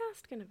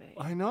podcast going to be?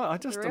 I know. I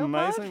just Real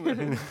amazing.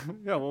 That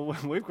yeah, well,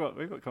 we've got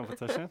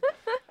competition.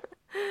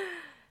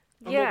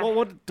 Yeah.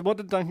 What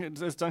did Duncan?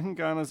 Is Duncan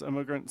Garner's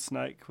Immigrant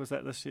Snake? Was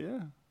that this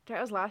year? That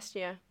was last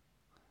year.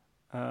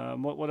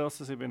 What else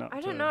has he been up to?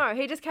 I don't know.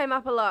 He just came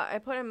up a lot. I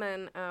put him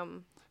in.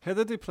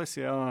 Heather du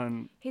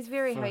Plessis-Allen He's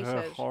very for her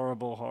hated.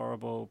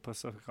 horrible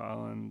Pacific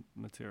Island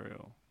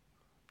material.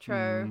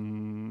 True.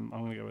 I'm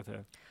gonna go with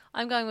her.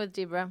 I'm going with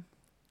Deborah.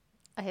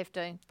 I have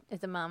to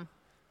as a mum,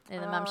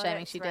 and the mum Oh,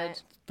 shaming that's she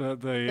right.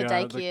 did. The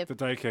daycare. the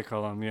daycare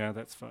column. Yeah,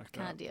 that's fucked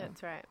up. Can't do it.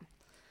 That's right.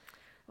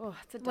 Oh,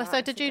 it's a Well, dark, so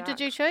it's a did you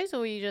dark. choose, or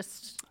were you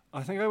just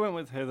I think I went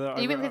with Heather.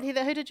 you went with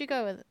Heather? Who did you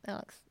go with,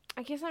 Alex?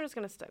 I guess I'm just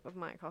going to stick with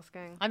Mike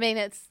Hosking. I mean,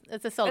 it's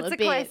a solid It's a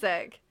bet.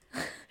 classic.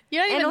 You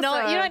don't And even know.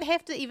 also- You don't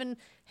have to even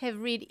have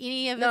read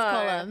any of his No.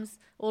 columns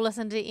or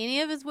listened to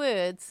any of his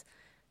words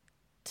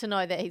to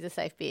know that he's a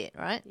safe bet,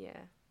 right? Yeah.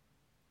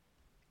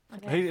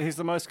 He's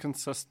the most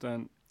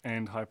consistent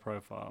and high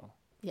profile.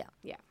 Yeah.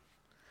 Yeah.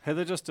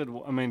 Heather just did.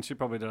 I mean, she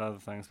probably did other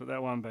things, but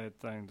that one bad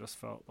thing just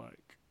felt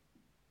like.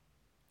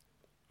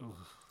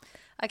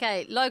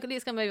 Okay, local.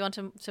 Let's go move on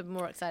to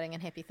more exciting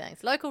and happy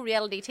things. Local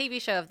reality TV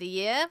show of the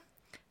year.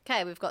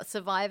 Okay, we've got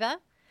Survivor,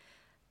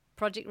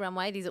 Project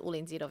Runway. These are all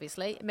NZ,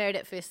 obviously. Married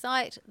at First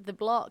Sight, The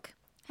Block,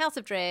 House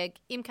of Drag,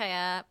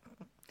 MKR,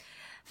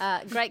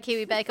 Great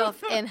Kiwi Bake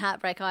Off, and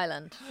Heartbreak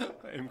Island.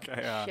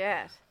 MKR.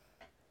 Shit.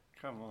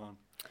 Come on.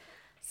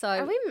 So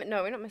Are we?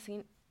 No, we're not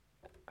missing.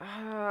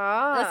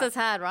 Ah, this is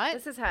hard, right?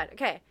 This is hard.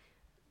 Okay.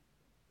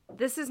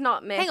 This is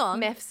not Hang on.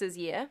 Maths'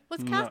 year. Was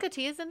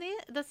Casketeers in there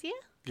this year?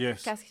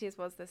 Yes. Casketeers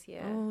was this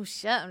year. Oh,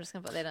 shit. I'm just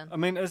going to put that in. I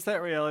mean, is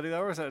that reality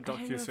though, or is that a I don't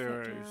know if that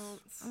docu-series?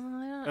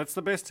 counts. It's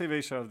the best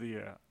TV show of the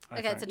year. I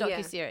Okay, it's a think. Yeah.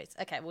 docu-series.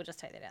 Okay, we'll just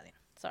take that out then.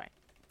 Sorry.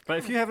 But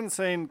if you haven't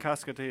seen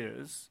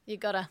Casketeers, You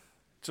got to...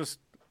 just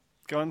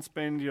go and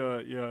spend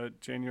your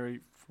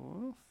January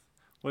 4th,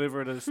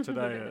 whatever it is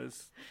today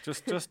is.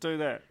 Just do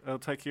that. It'll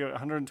take you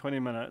 120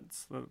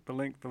 minutes, the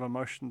length of a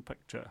motion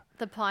picture.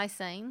 The pie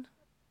scene.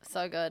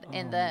 So good.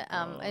 And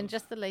and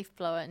just the leaf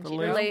blower in The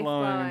general. leaf Leaf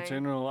blowing blowing. in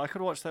general. I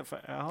could watch that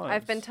for hours.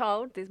 I've been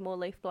told there's more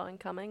leaf blowing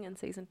coming in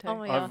season 2. Oh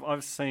my God.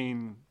 I've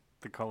seen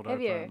the cold Have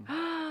open. you?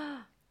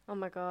 Oh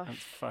my gosh.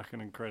 It's fucking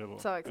incredible.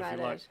 So If you like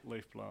excited.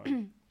 leaf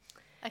blowing.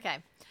 Okay.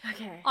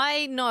 Okay.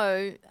 I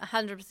know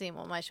 100%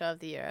 what my show of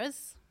the year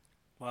is.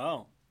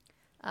 Wow.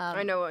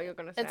 I know what you're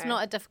going to say. It's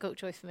not a difficult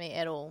choice for me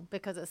at all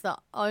because it's the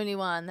only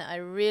one that I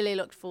really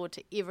looked forward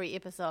to every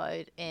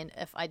episode. And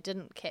if I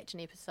didn't catch an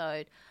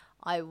episode,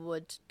 I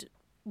would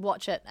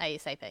watch it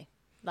ASAP.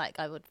 Like,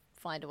 I would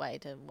find a way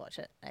to watch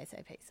it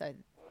ASAP. So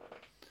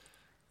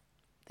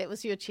that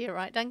was your cheer,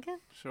 right, Duncan?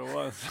 Sure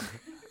was.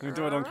 We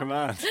do it on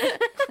command.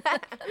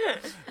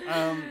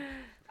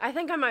 I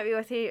think I might be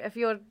with you if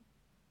you're.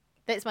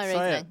 That's my Say it.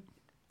 reasoning.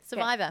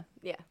 Survivor.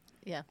 Yeah.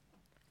 Yeah.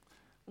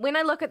 When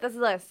I look at this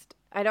list,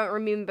 I don't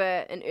remember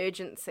an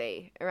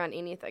urgency around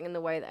anything in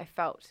the way that I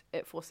felt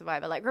it for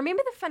Survivor. Like,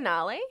 remember the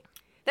finale?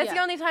 That's the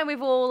Yeah. only time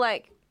we've all,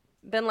 like,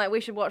 been like, we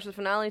should watch the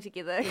finale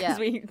together because Yeah.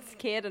 we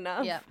cared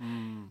enough. Yeah.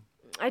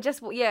 I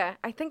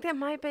think that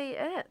might be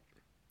it.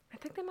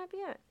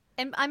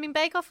 And I mean,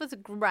 Bake Off was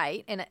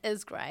great, and it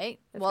is great.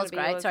 It's Was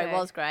gonna be great. yours, Sorry, eh?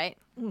 was great.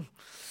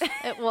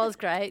 It was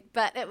great,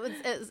 but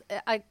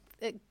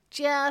it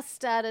just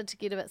started to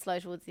get a bit slow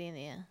towards the end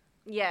there.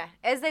 Yeah.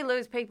 As they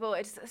lose people,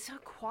 it's so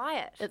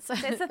quiet. It's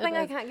That's the it thing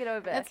I is. can't get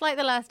over. It's like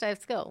the last day of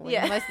school when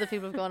Yeah. most of the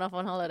people have gone off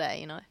on holiday.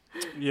 You know.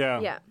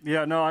 Yeah.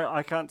 Yeah. No,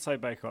 I can't say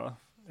Bake Off.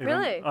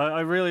 Really?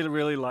 I really,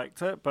 really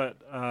liked it, but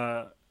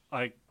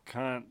I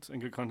can't, in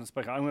good conscience,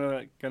 pick.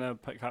 I'm gonna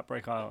pick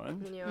Heartbreak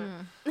Island.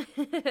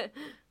 Yeah.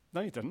 No,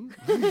 you didn't.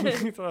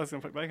 You thought I was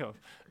gonna pick Bake Off.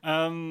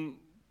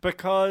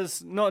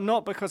 Because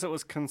not because it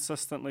was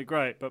consistently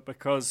great, but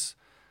because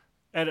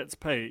at its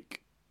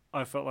peak,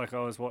 I felt like I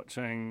was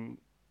watching.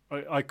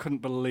 I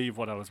couldn't believe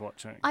what I was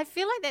watching. I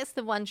feel like that's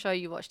the one show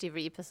you watched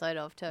every episode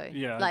of too.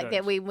 Yeah, I like did.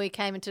 that we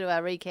came into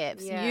our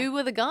recaps. Yeah. You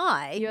were the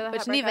guy, You were the which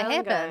Heartbreak never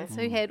Island guy. happens.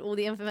 Who had all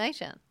the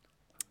information?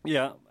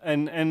 Yeah,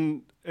 and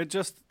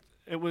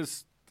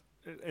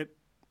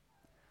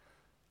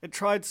it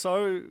tried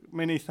so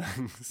many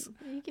things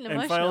You get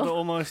and failed at emotional.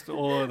 almost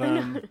all of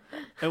them.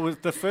 It was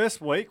the first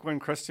week when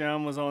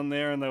Christian was on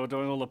there and they were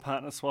doing all the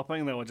partner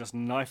swapping. They were just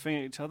knifing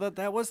each other.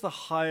 That was the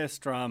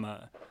highest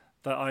drama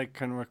that I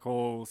can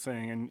recall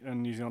seeing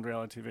in New Zealand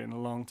reality TV in a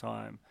long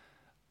time.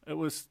 It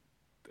was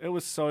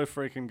so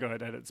freaking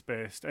good at its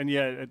best, and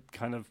yeah, it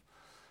kind of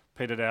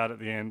petered out at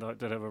the end. I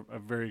did have a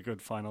very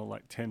good final,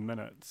 like 10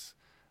 minutes.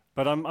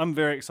 But I'm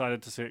very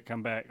excited to see it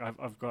come back.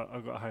 I've got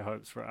high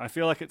hopes for it. I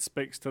feel like it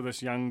speaks to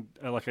this young,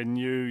 like a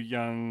new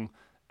young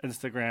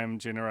Instagram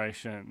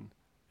generation,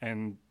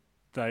 and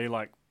they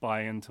like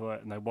buy into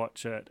it and they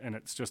watch it, and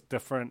it's just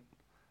different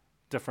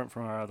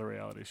from our other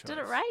reality shows. Did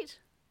it rate?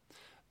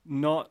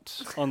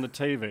 Not on the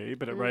TV,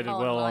 but it rated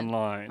well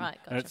online. Right,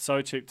 And it's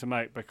so cheap to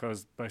make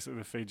because basically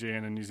the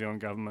Fijian and New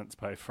Zealand governments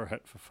pay for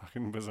it for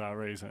fucking bizarre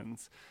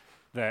reasons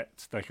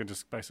that they could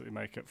just basically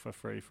make it for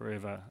free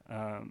forever.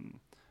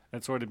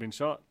 It's already been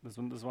shot. There's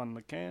one in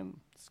the can.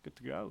 It's good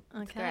to go.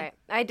 Okay. Great.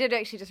 I did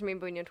actually just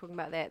remember when you were talking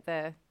about that,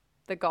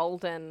 the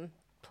golden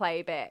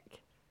playback.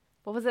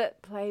 What was it?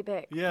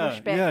 Playback, Yeah,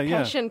 pushback,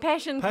 yeah.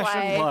 passion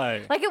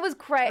play. Like it was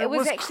crazy. It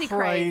was actually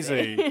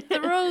crazy.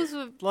 The rules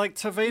were Like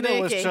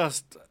Tavita was Murky.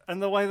 just,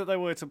 and the way that they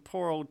were to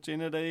poor old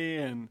Gennady,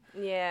 and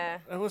Yeah.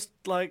 it was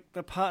like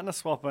the partner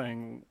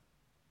swapping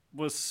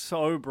was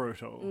so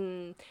brutal.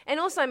 And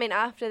also, I mean,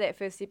 after that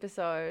first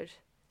episode,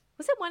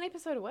 was it one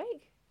episode a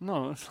week?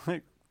 No, it's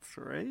like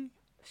 3.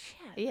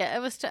 yeah.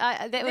 It was.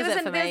 That was There was, it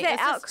for there me. was that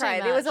It's just too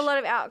outcry. There was a much. lot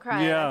of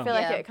outcry. Yeah. I feel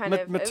like Yeah. it kind of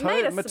it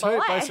made a Matute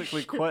splash.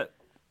 basically quit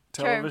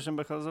television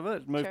because of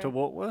it. Moved to True.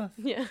 Wartworth,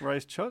 Yeah.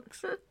 raised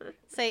chooks.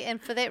 See,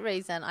 and for that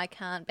reason, I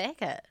can't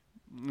back it.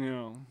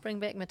 Yeah. Bring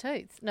back my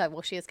tooth. No,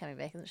 well, she is coming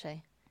back, isn't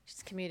she?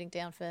 She's commuting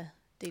down for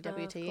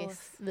DWTS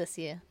course. this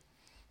year.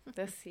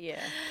 This year,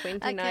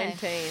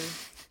 2019.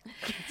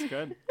 It's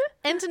good.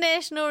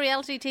 International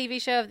reality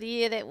TV show of the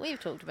year that we've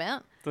talked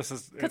about. This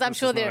is Because I'm this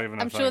sure is not there, even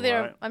a I'm thing, sure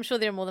there, right? I'm sure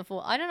there are more than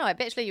 4. I don't know.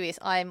 Bachelor US,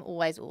 I'm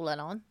always all in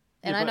on,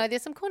 and Yeah, I know but-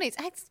 there's some cornies.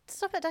 Hey,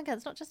 stop it, Duncan.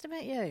 It's not just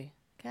about you,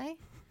 okay?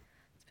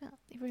 It's about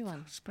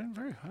everyone. It's been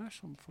very harsh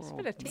on poor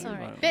old bit of me tense.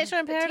 Sorry, lately. Bachelor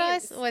in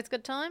Paradise, tense. always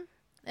good time.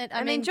 And,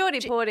 I mean, Geordie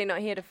Porty not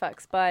here to fuck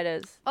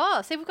spiders.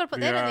 Oh, see, we've got to put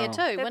that in Yeah. there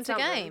too. That's Winter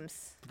something.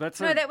 Games. That's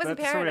No, that was in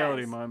that's a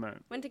reality Paradise.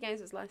 moment. Winter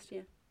Games was last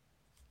year.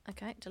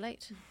 Okay,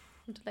 delete.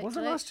 Delete. Was it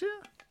delete. last year?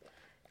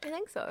 I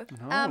think so.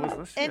 No, it was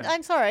this year. And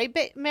I'm sorry,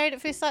 but Married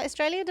at First Sight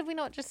Australia, did we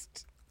not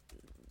just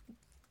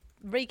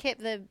recap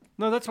the?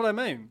 No, that's what I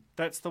mean.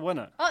 That's the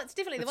winner. Oh, it's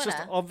definitely the It's winner.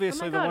 just Oh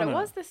obviously my God, the winner. it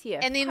was this year.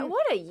 And then-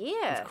 what a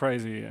year. It's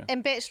crazy, yeah.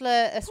 And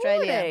Bachelor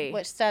Australia, Really?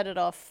 which started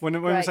off. When we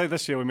great. say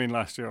this year, we mean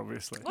last year,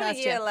 obviously. What a last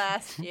year year.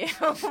 last year.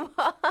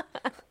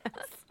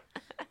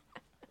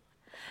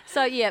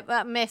 So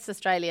yeah, Maths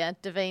Australia,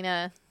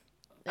 Davina,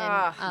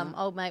 and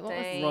old mate. What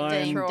Dean. was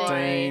Ryan, Troy.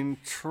 Dean,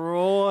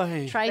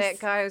 Troy, Trace. That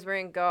guy was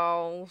wearing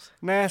gold.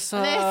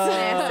 NASA.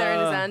 Nesta in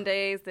his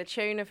undies, the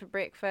tuna for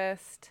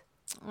breakfast,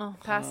 Oh.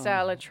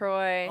 pasta a la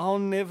Troy. I'll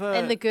never.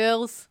 And the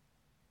girls,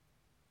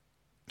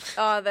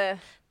 Oh, the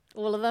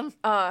all of them.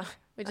 oh,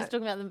 We're just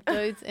talking about the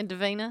dudes and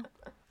Davina.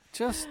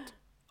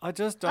 I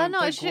just don't. Oh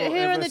no, think we'll her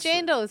and ever the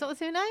Jandals. What was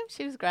her name?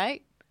 She was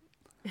great.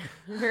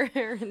 her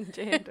and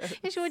gender.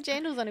 Yeah, she wore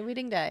jandals on her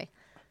wedding day.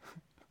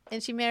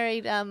 And she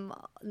married an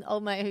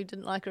old mate who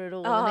didn't like her at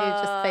all. And he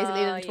just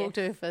basically didn't talk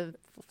to her for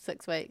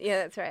 6 weeks. Yeah,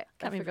 that's right.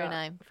 Can't remember her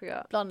forgot. name. I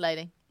forgot. Blonde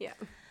lady. Yeah.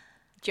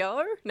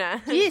 Joe? Nah.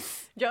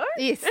 Yes. Joe?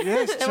 Yes.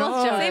 Yes, It was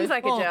Joe. Joe. Seems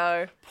like a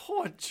Joe.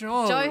 Poor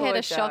Joe. Joe had Poor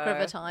a shocker of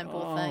Joe. a time,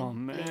 poor Oh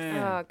thing.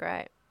 man, Oh,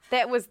 great.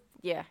 That was,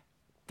 yeah.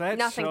 that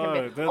Nothing show.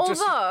 compared. they're Although,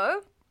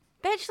 just-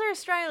 Bachelor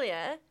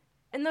Australia,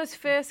 in those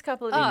first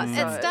couple of Oh,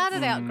 episodes. it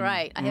started out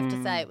great, I have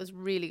to say. It was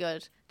really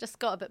good. Just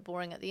got a bit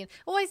boring at the end.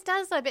 Always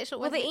does, though, Bachelor.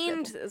 Well, the always gets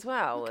end a bit- as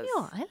well was.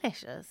 Your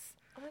eyelashes.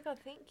 Oh my God,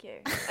 thank you.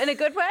 In a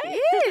good way?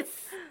 Yes.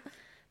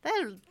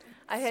 They're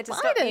I had to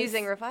stop spiders.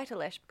 using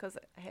Revitalash because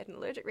I had an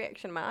allergic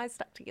reaction. My eyes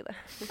stuck together.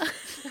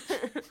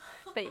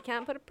 But you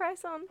can't put a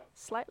price on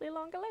slightly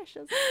longer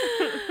lashes.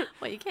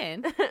 Well, you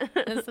can.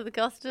 It's the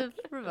cost of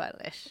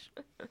Revitalash.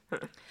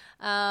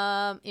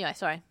 Anyway,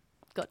 sorry.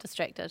 Got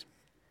distracted.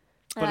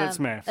 But it's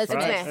maths. It's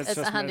right? maths. It's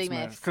just a handy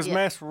maths. Because Yeah.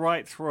 maths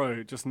right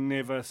through just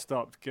never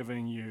stopped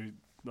giving you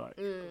like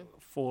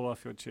fall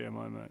off your chair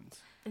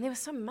moments. And there was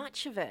so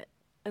much of it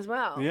as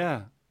well.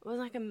 Yeah, It was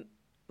like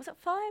was it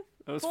 5?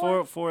 it was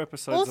Four? four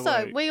episodes. a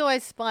Also, week. we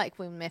always spike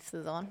when maths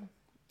is on.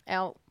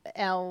 Our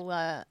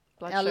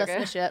Blood our sugar.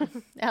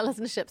 listenership our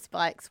linership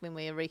spikes when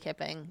we are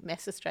recapping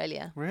Maths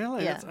Australia.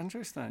 Really, Yeah. that's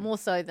interesting. More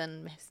so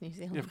than Maths New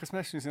Zealand. Yeah, because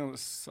Maths New Zealand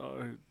is so.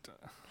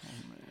 Oh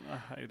man,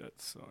 I hate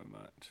it so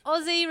much.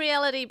 Aussie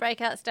reality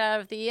breakout star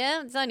of the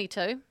year. There's only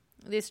two.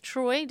 There's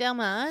Troy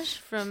Delmage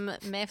from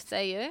Maths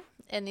AU,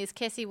 and there's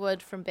Cassie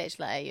Wood from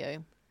Bachelor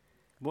AU.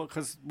 What?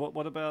 Because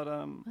what about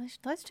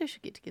Those two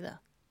should get together.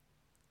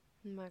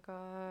 Oh my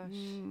gosh.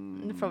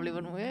 It probably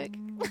wouldn't work.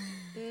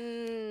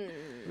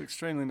 would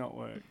extremely not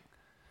work?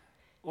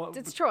 What?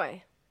 It's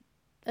Troy.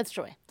 It's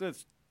Troy.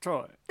 It's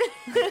Troy.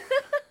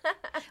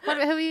 What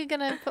about, who are you going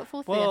to put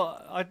forth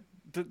Well,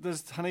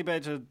 there's Honey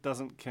Badger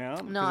doesn't count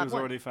because No, he was what-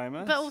 already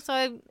famous. there? But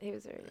also, He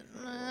was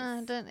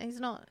very. he's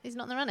not in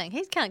the running.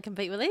 He can't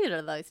compete with either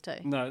of those two.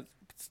 No,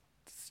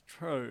 it's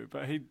true,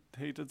 but he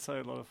did say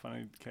a lot of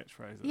funny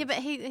catchphrases. Yeah, but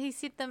he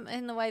said them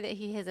in the way that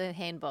he has a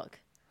handbook.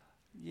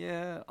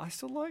 Yeah, I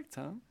still liked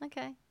him.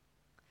 Okay.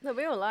 No,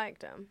 we all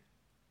liked him.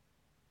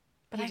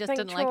 But He I just think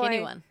didn't like Troy-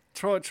 anyone.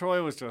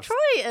 Troy was just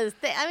Troy is,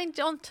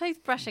 on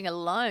toothbrushing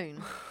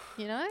alone,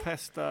 you know?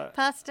 pasta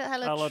Pasta a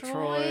la hello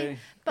Troy. The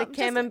But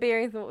just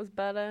camembert he thought was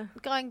butter.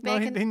 going No,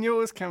 back he and knew it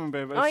was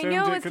camembert, but Oh, he assumed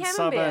knew it you was could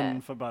sub in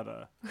camembert. for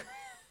butter,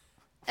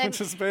 And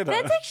which is better.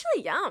 That's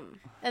actually yum.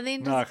 and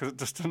then No, just, because it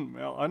just didn't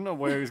melt. I don't know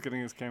where he was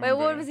getting his Wait, camembert.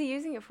 what was he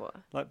using it for?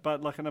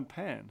 Like in a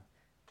pan.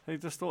 He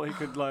just thought he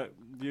could like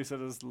use it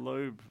as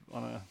lube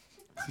on a.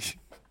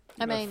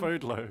 I mean-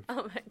 food lube.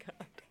 Oh my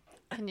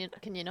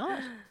God. can you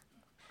not?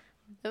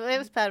 That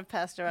was part of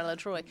Pasta a la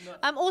Troy.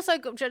 Also,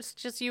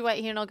 just you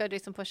wait here and I'll go do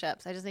some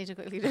push-ups. I just need to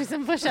quickly do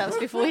some push-ups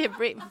before you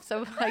breakfast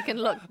so I can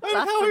look buff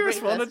How for he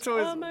breakfast. responded to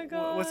his. Oh my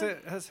Was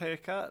it his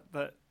haircut?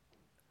 That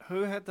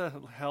who had the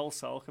hell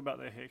sulk about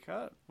their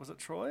haircut? Was it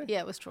Troy? Yeah,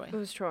 it was Troy. It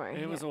was Troy.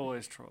 It was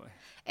always Troy.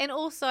 And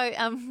also,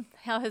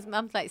 how his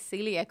mum's like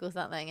celiac or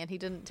something, and he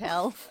didn't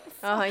tell.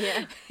 Oh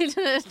yeah. He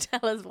didn't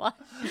tell his wife,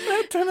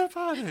 That dinner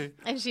party.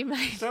 and she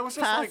made That was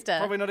just like pasta.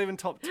 probably not even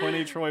top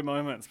 20 Troy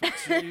moments, but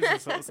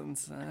Jesus, that was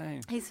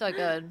insane. He's so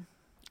good.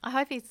 I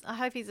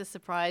hope he's a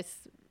surprise,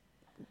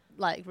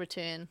 like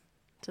return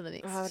to the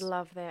next. Oh, I would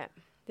love that.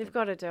 They've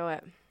got to do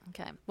it.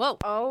 Okay. Well,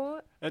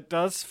 Oh, It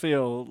does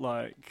feel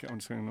like I'm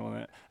just going to ignore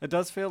that. It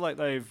does feel like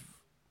they've.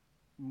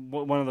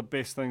 One of the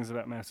best things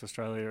about Maths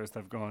Australia is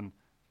they've gone.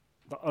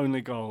 The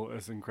only goal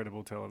is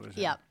incredible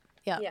television. yeah.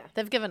 Yeah.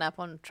 They've given up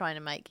on trying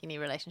to make any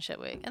relationship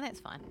work, and that's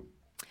fine.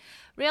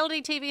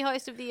 Reality TV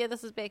host of the year.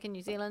 This is back in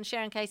New Zealand.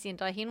 Sharon Casey and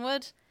Di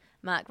Henwood,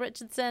 Mark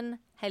Richardson,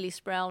 Hayley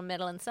Sproul and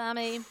Madeline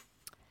Sami,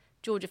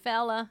 Georgia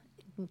Fowler,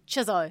 and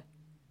Chizzo.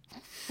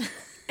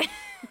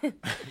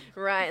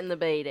 right in the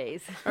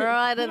BDs.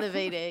 Right in the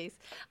VDs.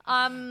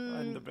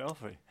 And the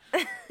Belfry.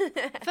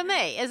 For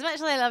me, as much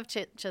as I love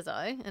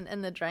Chizzo and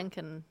in the drink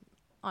and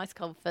ice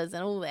cold fizz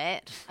and all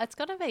that, it's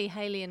got to be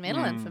Hayley and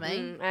Madeline for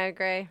me. I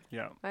agree.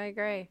 Yeah. I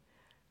agree.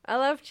 I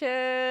love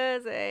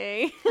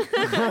Chizzy.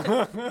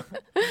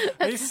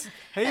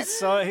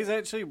 He's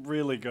actually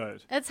really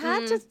good. It's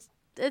hard to.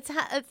 It's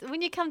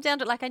when you come down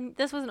to it, like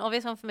this was an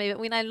obvious one for me, but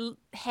when I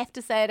have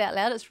to say it out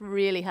loud, it's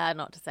really hard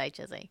not to say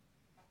Chizzy.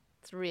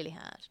 It's really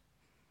hard.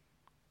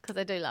 because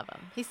I do love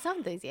him. He's so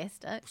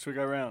enthusiastic. Should we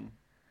go round?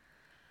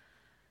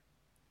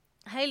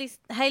 Haley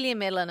and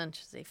Madeline and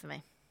Chizzy for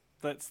me.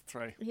 That's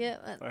 3. Yeah,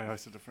 They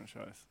hosted different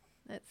shows.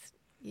 but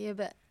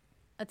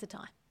it's a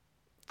tie.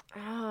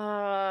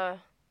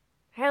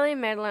 Haley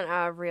and Madeline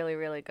are really,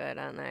 really good,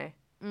 aren't they?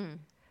 Mm.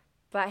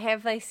 But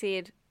have they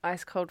said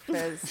Ice Cold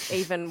Fizz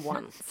even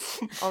once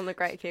on the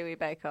Great Kiwi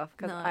Bake Off?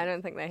 Because No. I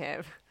don't think they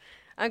have.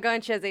 I'm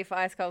going Chizzy for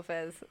Ice Cold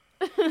Fizz.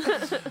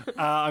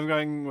 I'm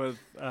going with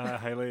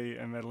Haley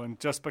and Madeline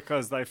just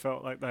because they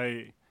felt like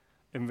they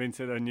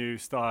invented a new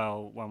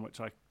style, one which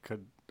I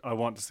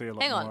want to see a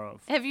lot Hang more on.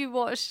 of. Have you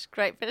watched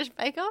Great British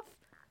Bake Off?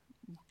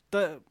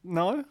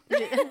 No?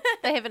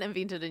 They haven't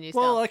invented a new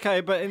style. Well,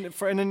 okay, but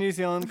in a New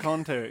Zealand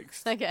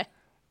context. Okay.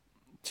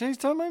 Jeez,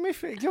 don't make me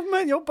feel...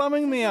 You're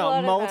bumming me a lot out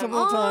of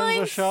multiple times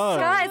a show.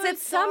 Guys, I'm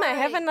it's summer. sorry.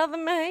 Have another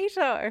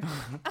mojito.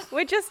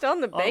 We're just on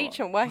the beach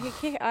on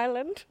Waiheke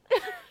Island.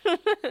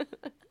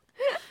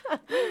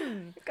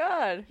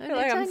 God, I feel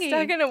like I'm Tangy.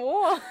 stuck in a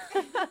war.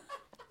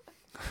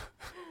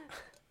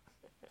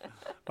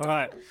 All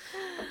right.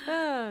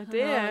 Oh, Oh,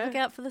 dear. look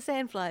out for the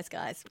sandflies,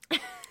 guys. So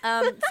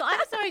I'm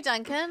sorry,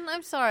 Duncan.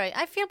 I'm sorry.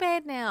 I feel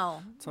bad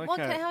now. It's okay.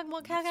 How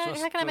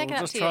can I make it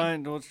up to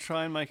you? We'll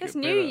try and make This it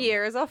new better.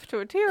 year is off to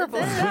a terrible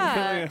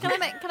start.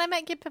 Can I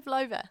make you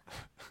pavlova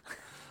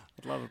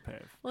I'd love a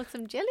pav. or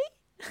some jelly?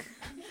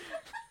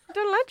 I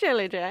don't like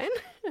Jelly Jane.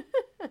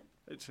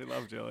 Actually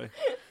love jelly.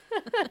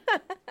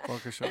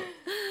 Vodka shot.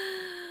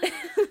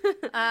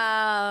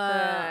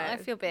 I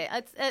feel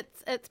bad.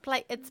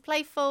 It's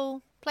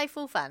playful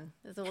fun.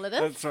 Is all it is.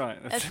 That's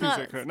right. That's It's not-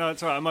 exactly right. No,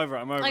 it's all right. I'm over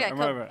it. Okay, I'm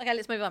cool. over it. Okay,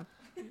 let's move on.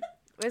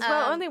 There's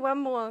only one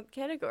more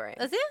category.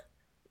 Is there?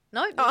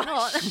 No, there's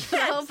not. There's a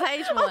whole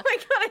page more. Oh my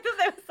god, I thought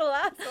that was the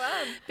last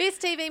one.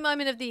 Best TV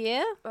moment of the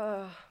year.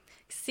 Oh,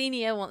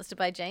 Xenia wants to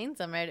buy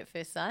jeans on Married at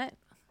First Sight.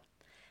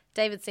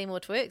 David Seymour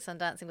twerks on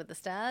Dancing with the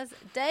Stars.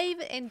 Dave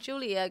and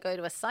Julia go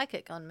to a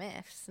psychic on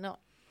maths. Not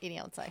any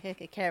old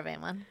psychic, a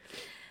caravan one.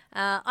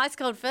 Ice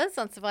Cold Fizz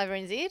on Survivor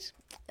NZ.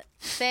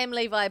 Sam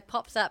Levi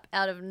pops up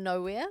out of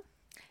nowhere.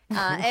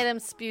 Adam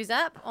spews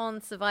up on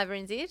Survivor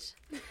NZ.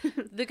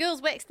 The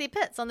girls wax their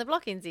pits on the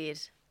Block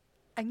NZ.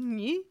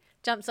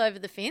 Jumps over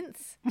the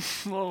fence.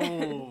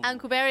 Oh.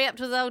 Uncle Barry up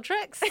to his old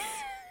tricks.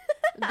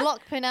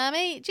 Block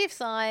Punami, Jeff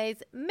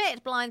Size,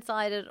 Matt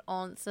blindsided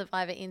on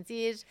Survivor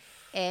NZ,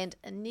 and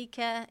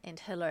Anika and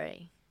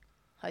Hillary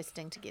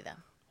hosting together.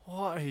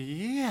 What a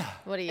year.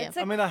 What are you? It's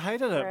I mean, I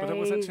hated it, but it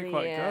was actually Crazy,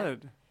 quite yeah.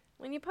 good.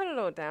 when you put it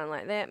all down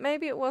like that,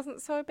 maybe it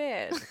wasn't so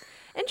bad.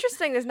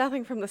 Interesting, there's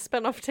nothing from the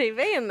spin-off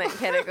TV in that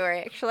category,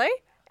 actually.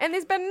 And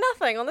there's been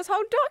nothing on this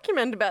whole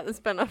document about the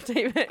spin-off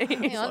TV.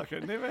 Hang on. Like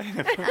it never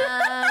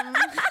happened.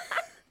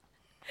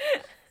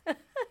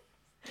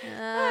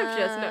 I've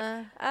just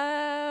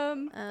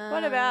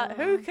what about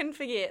who can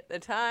forget the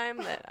time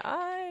that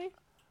I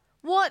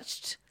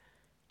Watched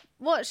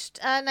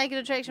Naked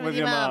Attraction with, With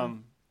your mum.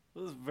 mum. It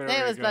was very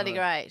That was good. bloody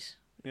great.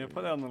 Yeah,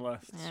 put that on the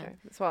list. Yeah.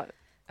 That's what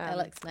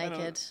Alex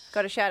naked.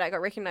 got a shout out,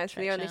 got recognised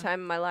for the only Attraction. time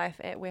in my life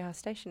at Warehouse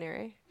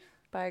Stationery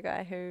by a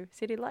guy who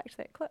said he liked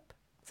that clip.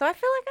 So I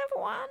feel like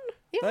I've won.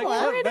 You That,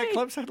 won. clip, that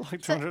clip's had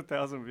like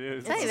 200,000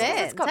 views. Say It's that. just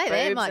 'cause it's got Say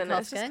that, boobs Mike in it.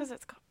 It's just Costco. because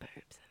it's got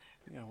boobs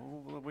in Yeah,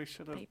 well, we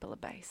should it. have. People are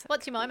basic.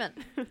 What's your moment?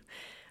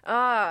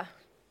 Ah,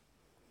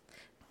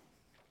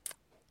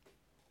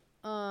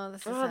 Oh,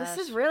 this is oh, hard. this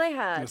is really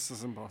hard. This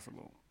is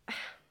impossible.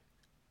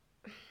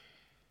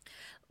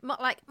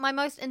 My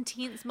most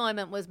intense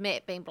moment was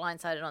Matt being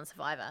blindsided on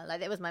Survivor. Like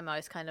that was my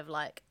most kind of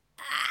like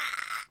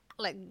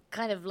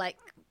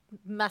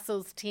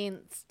muscles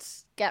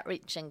tensed, gut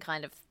wrenching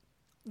kind of,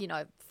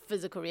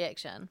 physical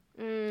reaction.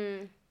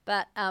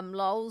 But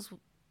lols,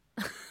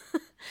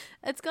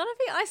 it's gonna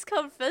be Ice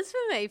Cold Fizz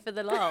for me for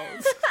the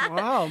lols.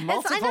 Wow,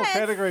 multiple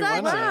category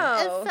winners.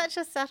 Wow. It's such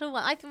a subtle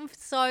one. I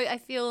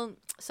feel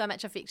so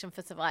much affection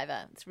for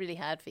Survivor. It's really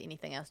hard for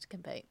anything else to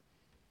compete.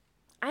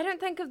 I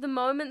don't think of the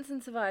moments in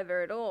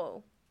Survivor at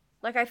all.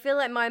 Like, I feel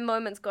like my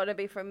moment's got to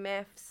be from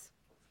maths.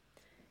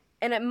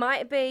 And it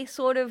might be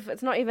sort of,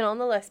 it's not even on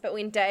the list, but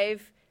when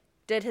Dave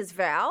did his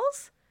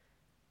vows,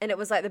 and it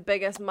was like the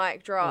biggest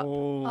mic drop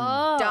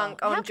Oh.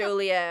 dunk on How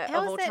Julia How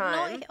of is all that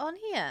time. not on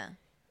here?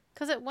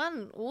 Because it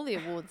won all the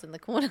awards in the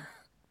corner.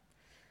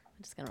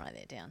 I'm just going to write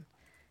that down.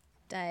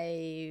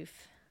 Dave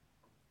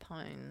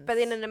Pones. But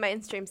then in a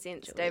mainstream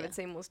sense, Julia. David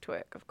Seymour's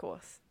twerk, of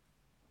course.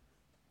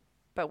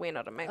 But we're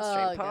not a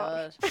mainstream oh,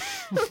 pod.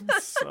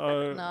 God.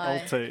 So No.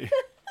 ulti.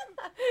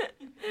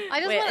 I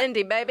just We're want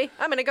indie, baby.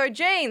 I'm going to go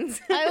jeans.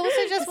 I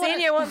also just want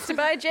Senior wants to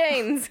buy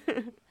jeans.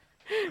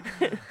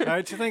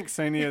 How do you think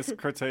Senior's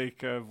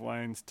critique of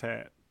Wayne's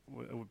tat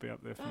would be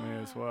up there for me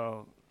as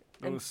well?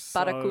 It And was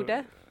so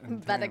Barracuda?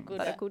 intense.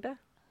 Barracuda.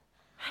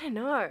 I don't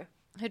know.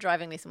 Her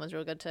driving lesson was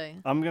real good too.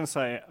 I'm going to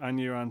say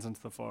Anya runs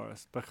into the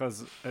forest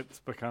because it's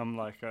become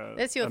like a,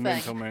 That's your a thing.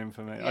 mental meme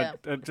for me. Yeah.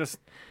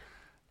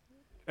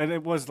 And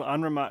it was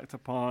unremarked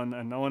upon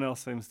and no one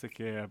else seems to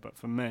care, but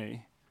for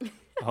me,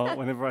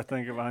 whenever I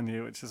think of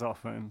Anya, which is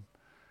often,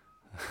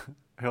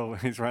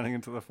 he's running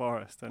into the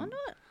forest. And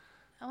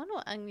I wonder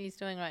what Angie's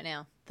doing right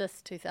now,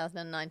 this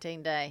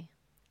 2019 day.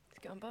 It's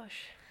gone bush.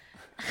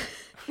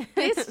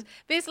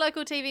 Best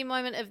local TV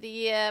moment of the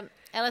year,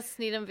 Alice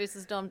Sneddon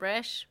versus Don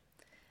Brash,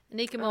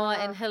 Nika Moa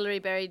and Hilary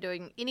Barry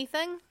doing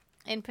anything,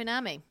 and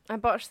Punami. I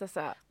botched this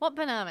up. What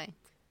Punami?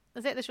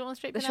 Is that the Shortland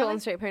Street The Punami?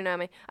 Shortland Street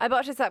Punami. I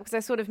botched this up because I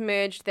sort of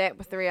merged that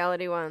with the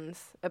reality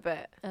ones a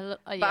bit. Oh,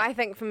 yeah. But I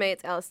think for me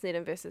it's Alice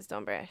Sneddon versus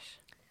Don Brash.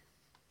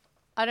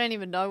 I don't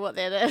even know what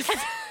that is.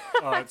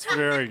 Oh, it's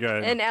very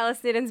good. And Alice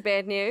Sneddon's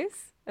Bad News,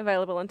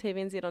 available on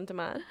TVNZ On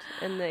Demand.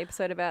 In the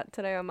episode about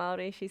Te Reo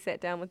Māori, she sat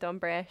down with Don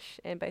Brash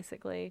and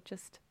basically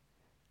just...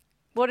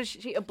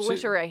 She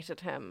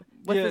obliterated him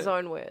with his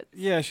own words.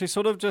 Yeah, she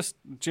sort of just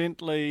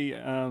gently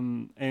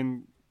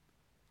and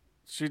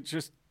she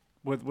just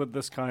with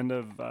this kind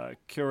of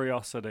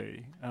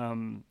curiosity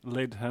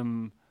led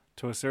him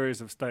to a series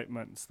of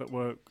statements that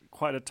were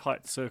quite a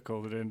tight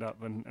circle that ended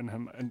up in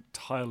him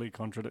entirely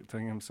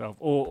contradicting himself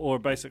or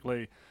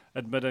basically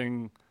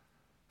admitting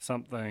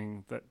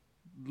something that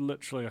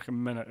literally like a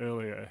minute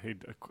earlier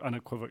he'd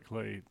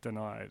unequivocally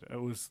denied.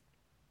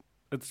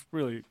 It's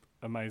really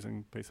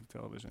amazing piece of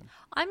television.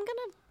 I'm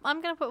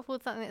gonna put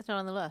forward something that's not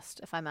on the list,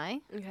 if I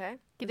may. Okay.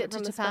 Get Is it to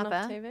from the Te spin-off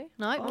Papa. TV?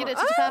 No, get it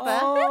to Te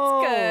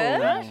Papa.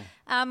 That's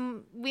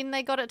good. When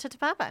they got it to Te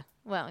Papa.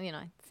 Well,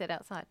 sat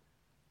outside.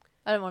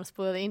 I don't want to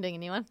spoil the ending,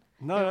 anyone.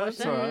 No,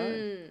 that's all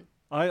right.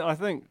 I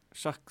think,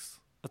 shucks,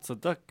 it's a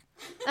dick.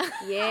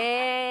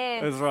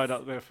 Yeah. It's right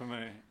up there for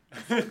me.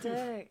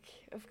 Dick,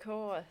 of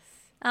course.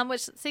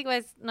 Which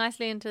segues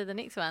nicely into the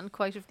next one,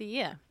 quote of the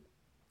year.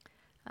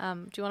 Do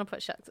you want to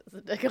put shucks, it's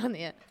a dick on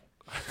there?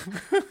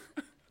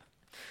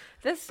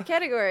 This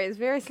category is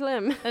very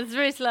slim. It's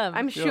very slim.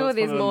 I'm Yeah, sure let's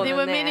there's put it more in. There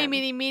than were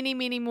that.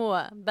 many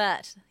more,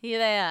 but here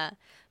they are.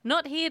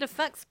 Not here to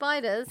fuck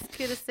spiders,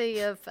 courtesy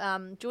of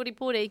Geordie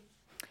Porty.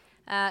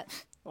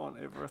 On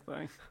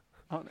everything.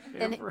 On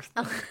And-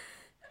 everything.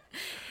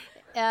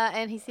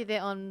 And he said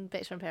that on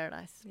Bachelor in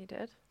Paradise. You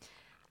did?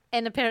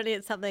 And apparently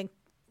it's something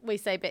we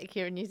say back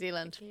here in New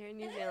Zealand. Here in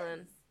New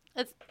Zealand.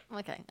 It's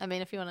okay. I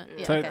mean, if you want to,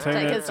 yeah, Ta- okay.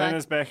 Take his side.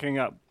 Tina's backing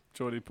up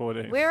Geordie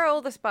Porty. Where are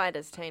all the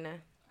spiders, Tina?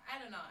 I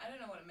don't know. I don't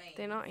know what it means.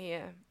 They're not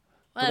here.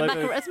 Well, But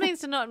they- it means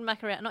to not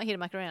muck around. Not here to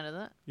muck around, is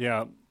it?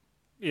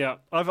 Yeah.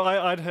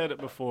 I'd heard it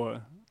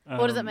before.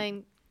 What does it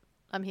mean?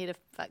 I'm here to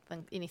fuck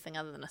anything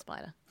other than a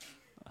spider.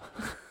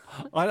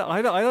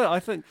 I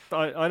think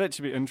I'd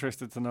actually be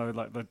interested to know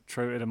like the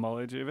true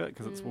etymology of it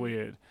because it's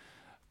weird,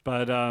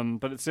 but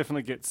it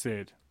definitely gets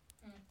said.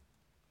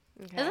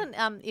 Okay. Isn't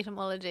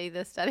etymology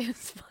the study of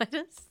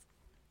spiders?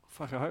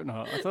 Fuck, I hope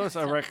not. I thought it was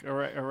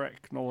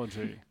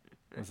arachnology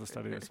was the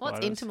study of spiders.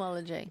 What's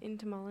entomology?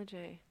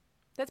 Entomology.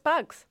 That's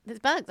bugs. There's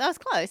bugs. I was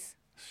close.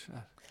 Shit.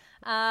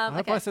 I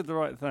hope Okay. I said the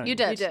right thing. You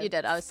did. You did. You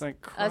did. I was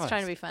Thank trying to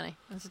Christ. be funny.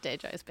 It was a dad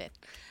joke. It's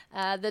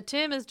bad. The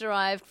term is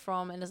derived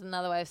from, and is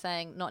another way of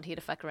saying, not here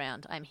to fuck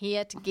around. I'm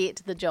here to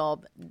get the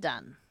job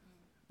done.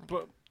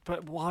 But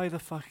why the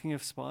fucking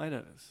of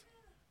spiders?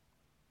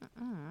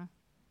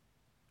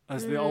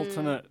 As the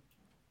alternate.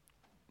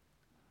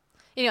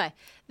 Anyway,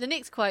 the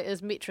next quote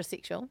is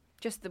metrosexual.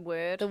 Just the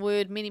word. The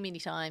word many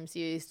times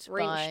used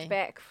Wrenched by...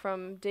 back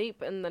from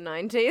deep in the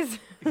 90s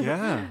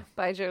Yeah.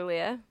 by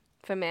Julia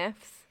for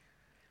maths.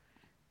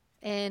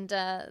 And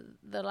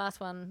the last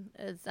one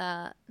is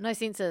no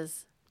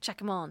senses, chuck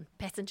 'em on,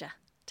 passenger,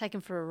 take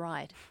 'em for a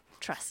ride,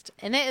 trust.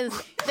 And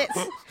that's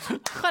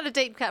quite a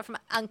deep cut from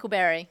Uncle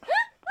Barry,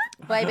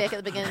 way back at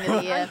the beginning of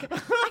the year.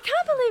 I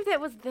can't believe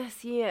that was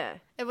this year.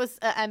 It was,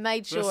 I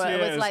made This sure year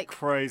it was is like,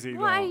 crazy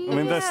long. Why, I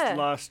mean, this yeah.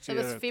 last it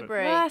year. was but-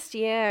 February. Last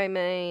year, I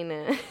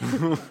mean.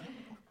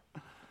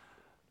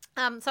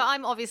 So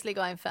I'm obviously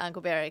going for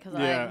Uncle Barry because Yeah,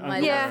 I Uncle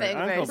love Barry. Uncle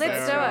Barry. Uncle so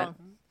Let's do Barry. it.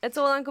 It's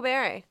all Uncle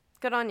Barry.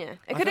 Good on you.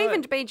 It could feel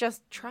even like- be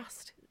just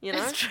trust, you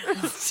know?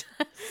 Trust.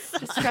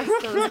 Just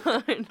trust on its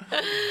own.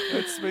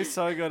 It'd be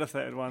so good if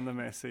they had won the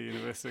Massey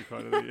University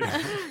quote of the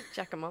year.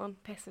 Jack 'em on,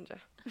 passenger.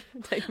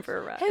 Take him for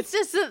a ride. It's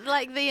just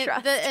like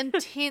Trust. the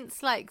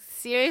intense like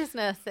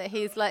seriousness that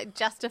he's like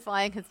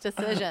justifying his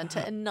decision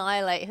to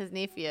annihilate his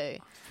nephew.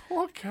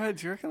 Poor kid.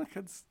 Do you reckon the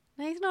kid's...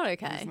 No, he's not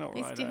okay. He's not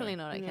right, definitely eh?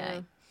 not okay.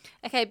 No.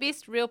 Okay,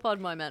 best real pod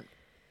moment.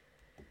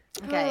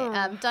 Okay,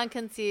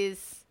 Duncan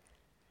says,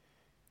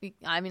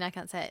 I mean, I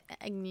can't say it.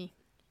 Agni.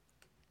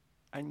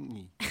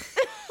 Angie.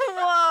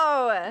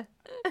 Whoa!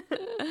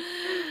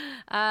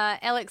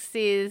 Alex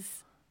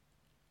says,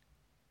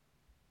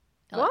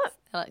 What?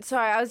 Alex.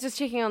 Sorry, I was just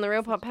checking on the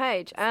Real Pod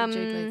page.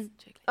 Jiggly's.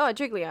 Oh,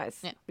 Jiggly Eyes.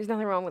 Yeah. There's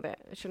nothing wrong with it.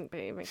 It shouldn't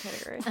be in my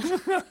category.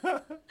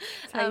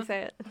 That's how you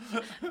say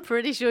it.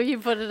 Pretty sure you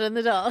put it in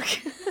the doc.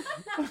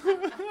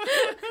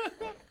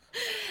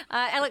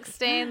 Alex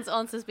stands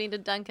on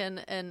suspended Duncan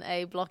in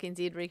a Block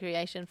NZ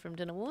recreation from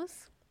Dinner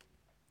Wars.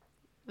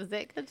 Was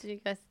that good? Did you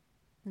guys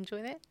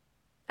enjoy that?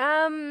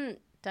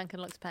 Duncan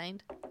looks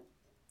pained.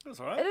 That's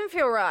It all right. didn't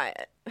feel right.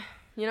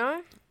 You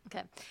know?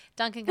 Okay.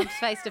 Duncan comes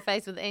face to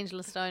face with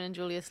Angela Stone and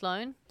Julia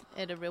Sloan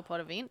at a Real Pod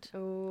event.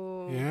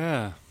 Ooh.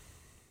 Yeah.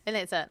 And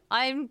that's it.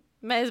 I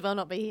may as well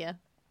not be here.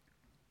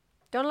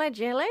 Donald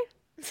Jelly?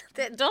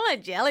 That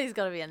Donald Jelly's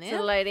got to be in It's a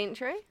there. late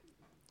entry.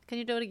 Can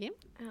you do it again?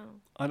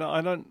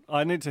 Oh.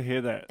 I need to hear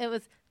that. It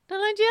was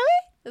Nylon jelly.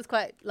 It was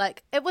quite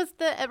like it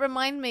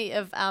reminded me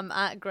of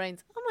Art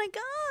Green's. Oh my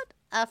god!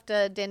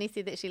 After Danny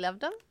said that she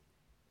loved him,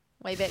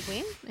 way back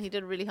when he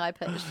did a really high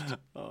pitched.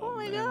 Oh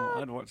my man,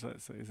 God. I'd watch that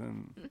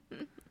season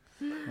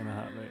in a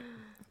heartbeat.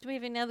 Do we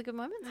have any other good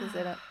moments? Or is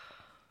that it?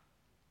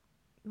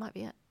 Might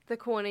be it. The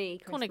corny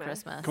Christmas. Corny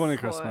Christmas. Corny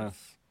Of course. Christmas.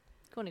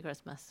 Corny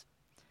Christmas.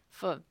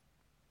 For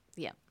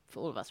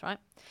all of us, right?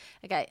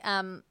 Okay.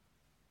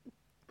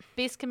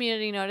 Best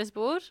community notice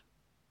board.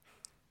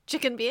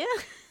 Chicken beer.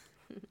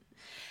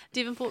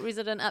 Devonport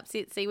resident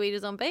upset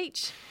seaweeders on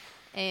beach.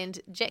 And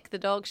Jack the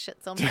dog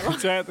shits on pillow.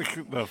 Jack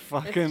the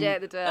fucking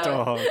Jack the dog.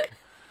 dog.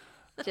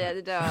 Jack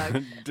the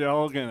dog.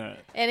 Dog in it.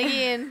 And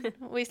again,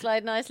 we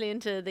slide nicely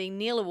into the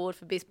Neil Award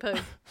for Best Poo.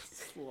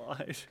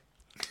 Slide.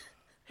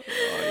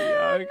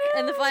 Oh, yuck.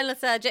 And the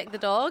finalists are Jack the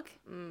dog,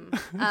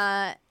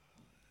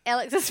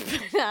 Alex's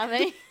Spin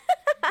Army,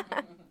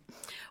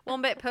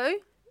 Wombat Poo,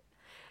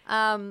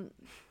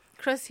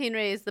 Chris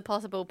Henry is the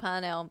possible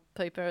Parnell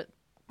pooper at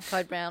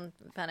Code Brown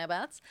Parnell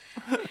Baths,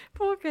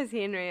 Poor Chris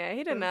Henry.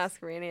 He didn't ask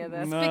for any of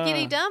this. No.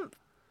 Spaghetti Dump.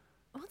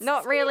 What's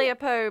Not the really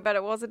spaghetti? a poo, but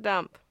it was a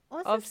dump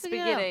What's of the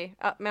spaghetti dump? spaghetti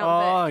up Mount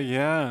Oh, Vic.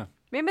 yeah.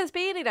 Remember the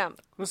spaghetti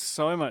dump? There's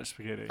so much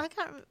spaghetti. I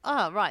can't.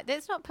 Oh, right.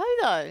 That's not poo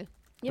though.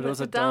 Yeah, But it but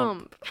was it's a a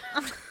dump.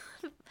 dump.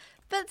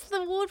 That's the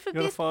award for You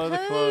gotta Best follow the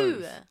Poo.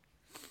 clues.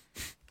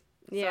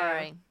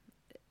 Yeah.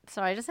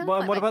 Sorry. I just sounded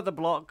What, like what my- about the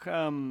block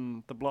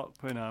poo the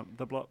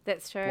block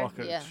That's true.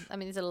 blockage? Yeah, I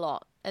mean, there's a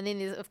lot, and then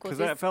there's of course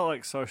Because that felt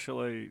like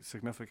socially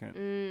significant.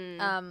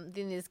 Mm.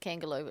 then there's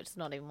Kangaloo, which is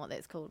not even what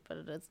that's called, but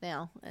it is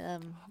now. Are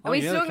Oh,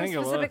 we yeah, the talking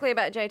kangaroo. specifically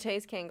about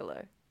JT's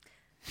kangaroo?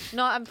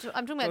 No, I'm talking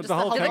about The just the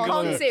whole whole kangaloo.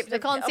 concept. the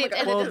concept, Oh my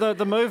and God. Well,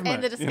 the movement.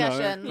 and the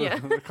discussion. You know, Yeah.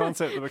 the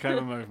concept that became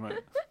a movement.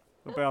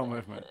 The bowel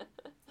movement.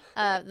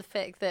 the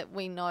fact that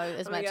we know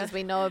as Oh my much God. as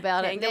we know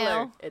about it Kangaloo.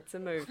 now. It's a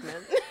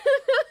movement.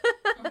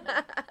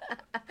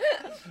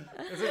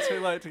 Is it too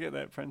late to get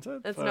that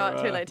printed? It's for,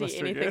 not too late to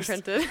get mystery anything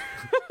guest? printed.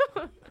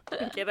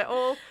 Get it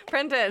all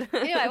printed.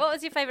 Anyway, what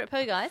was your favourite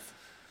poo, guys?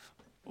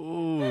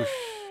 Ooh,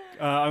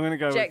 I'm going to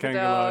go Jack with the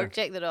kangaroo. dog.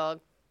 Jack the dog.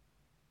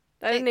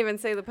 I didn't even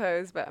see the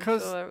pose, but I'm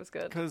 'Cause- sure it was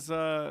good. Because,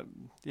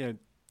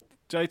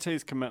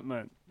 JT's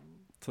commitment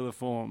to the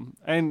form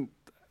and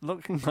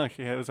looking like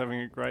he was having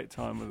a great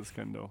time with his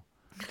Kindle.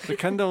 The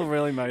Kindle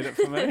really made it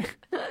for me.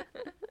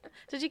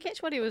 Did you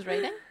catch what he was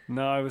reading?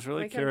 No, I was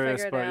really We couldn't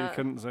curious, figure it but you out.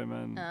 couldn't zoom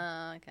in.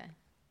 Oh, okay.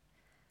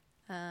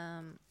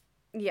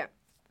 Yeah.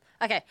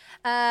 Okay.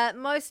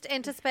 Most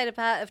anticipated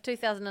part of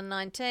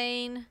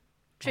 2019,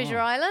 Treasure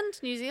Oh. Island,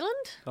 New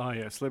Zealand. Oh,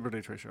 yeah,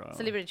 Celebrity Treasure Island.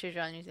 Celebrity Treasure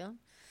Island, New Zealand.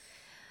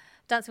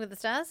 Dancing with the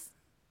Stars.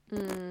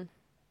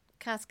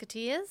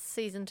 Casketeers,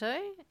 Season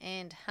 2.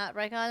 And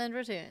Heartbreak Island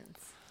returns.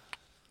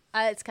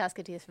 It's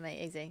Casketeers for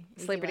me, easy.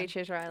 Easy Celebrity one.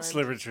 Treasure Island.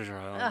 Celebrity Treasure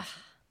Island.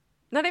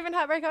 Not even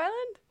Heartbreak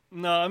Island?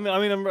 No, I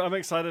mean, I'm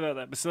excited about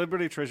that. But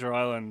Celebrity Treasure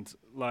Island,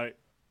 like,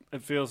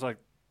 it feels like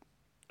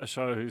a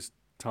show whose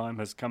time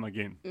has come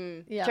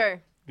again. Yeah. True.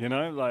 You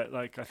know,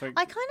 like I think.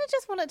 I kind of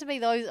just want it to be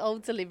those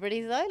old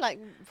celebrities, though. Like,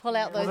 pull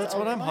out those Well, that's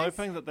old what I'm ones.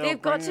 hoping that they'll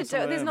They've got bring to us do.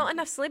 some of There's them. not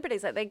enough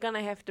celebrities. Like they're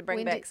gonna have to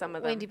bring back some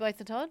of them. Wendy Both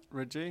and Todd.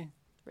 Reggie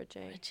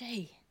Reggie,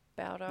 Gee.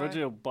 Baldo.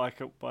 will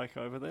bike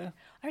over there.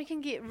 I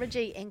reckon get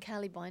Reggie and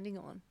Carly Binding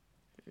on.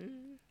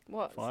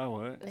 What?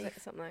 Fireworks. Is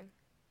that something?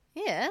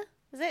 Yeah.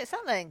 Is that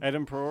something?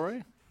 Adam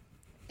Perori.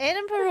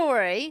 Adam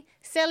Perori,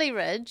 Sally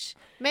Ridge,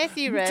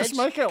 Matthew Ridge, Just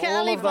make it all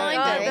Carly of that.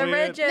 Binding, Oh, the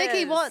weird. Ridges.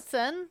 Nikki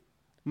Watson,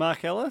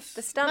 Mark Ellis.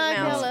 The stunt Mark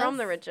mouse Ellis. from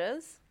the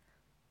Ridges.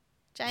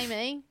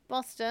 Jamie,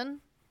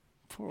 Boston,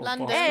 Poor old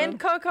London. Boston. And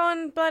Coco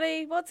and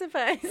bloody what's her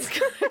face?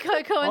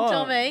 Coco and Oh,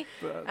 Tommy.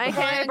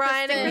 Okay,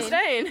 Brian and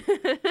Christine.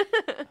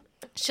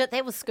 Shit,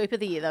 that was scoop of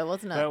the year though,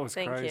 wasn't it? That was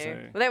Thank crazy.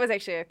 you. Well, that was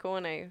actually a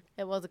corny.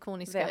 It was a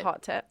corny That scoop.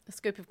 hot tip A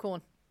scoop of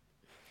corn.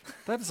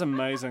 That is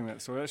amazing.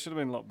 That story. That should have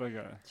been a lot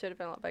bigger. should have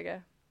been a lot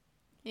bigger.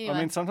 Anyway, I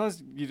mean,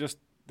 sometimes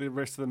the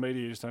rest of the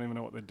media just don't even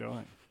know what they're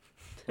doing.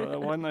 Why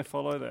didn't they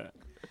follow that?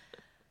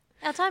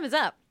 our time is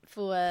up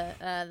for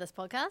this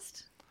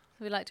podcast.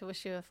 We'd like to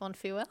wish you a fond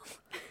farewell.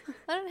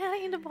 I don't know how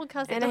to end a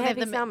podcast. that And a doesn't have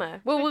happy the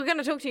summer. Well, we're going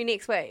to talk to you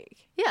next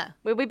week. Yeah,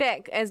 We'll be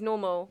back as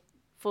normal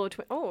for.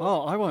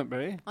 Oh, I won't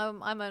be. I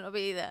might not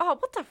be either. Oh,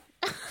 what the?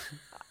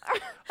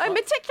 I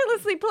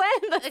meticulously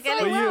planned this Okay,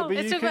 so let's- well.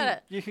 Let's talk about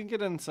it. You can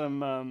get in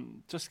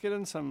some. Just get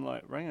in some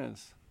like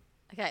ringers.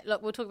 Okay,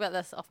 look, we'll talk about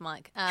this off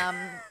mic.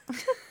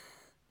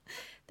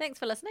 Thanks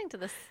for listening to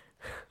this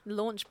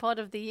launch pod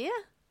of the year.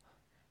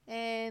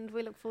 And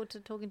we look forward to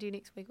talking to you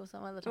next week or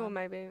some other time. Or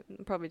maybe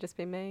it'll probably just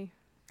be me.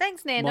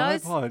 Thanks,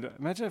 Nando's. Monopod.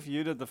 Imagine if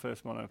you did the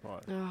first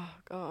monopod. Oh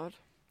God.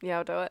 Yeah,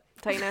 I'll do it.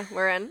 Tina,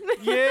 we're in.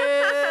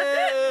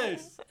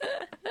 Yes.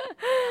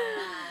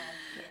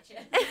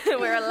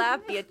 we're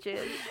alive,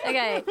 bitches.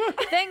 Okay,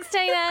 thanks,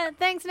 Tina.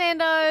 Thanks,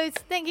 Nando's.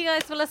 Thank you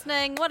guys for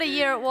listening. What a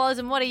year it was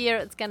and what a year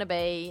it's going to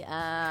be.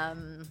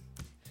 Hashtag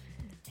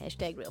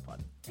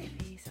RealPod.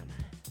 Happy summer.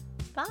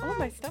 Bye. Oh,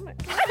 my stomach.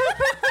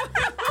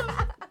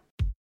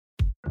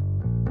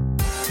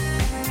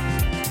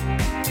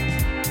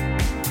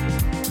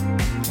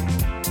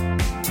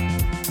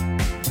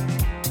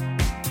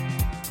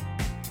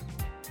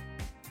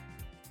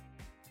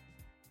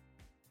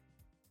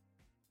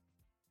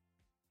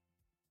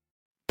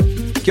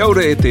 Kia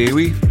ora e te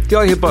iwi, Te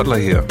Aihe Butler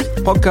here,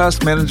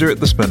 podcast manager at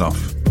The Spinoff.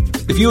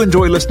 If you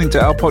enjoy listening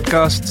to our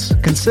podcasts,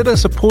 consider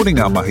supporting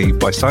our mahi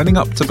by signing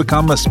up to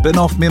become a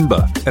Spinoff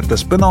member at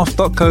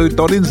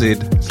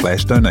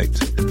thespinoff.co.nz/donate.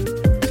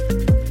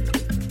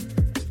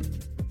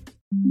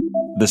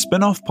 The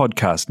Spinoff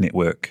Podcast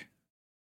Network.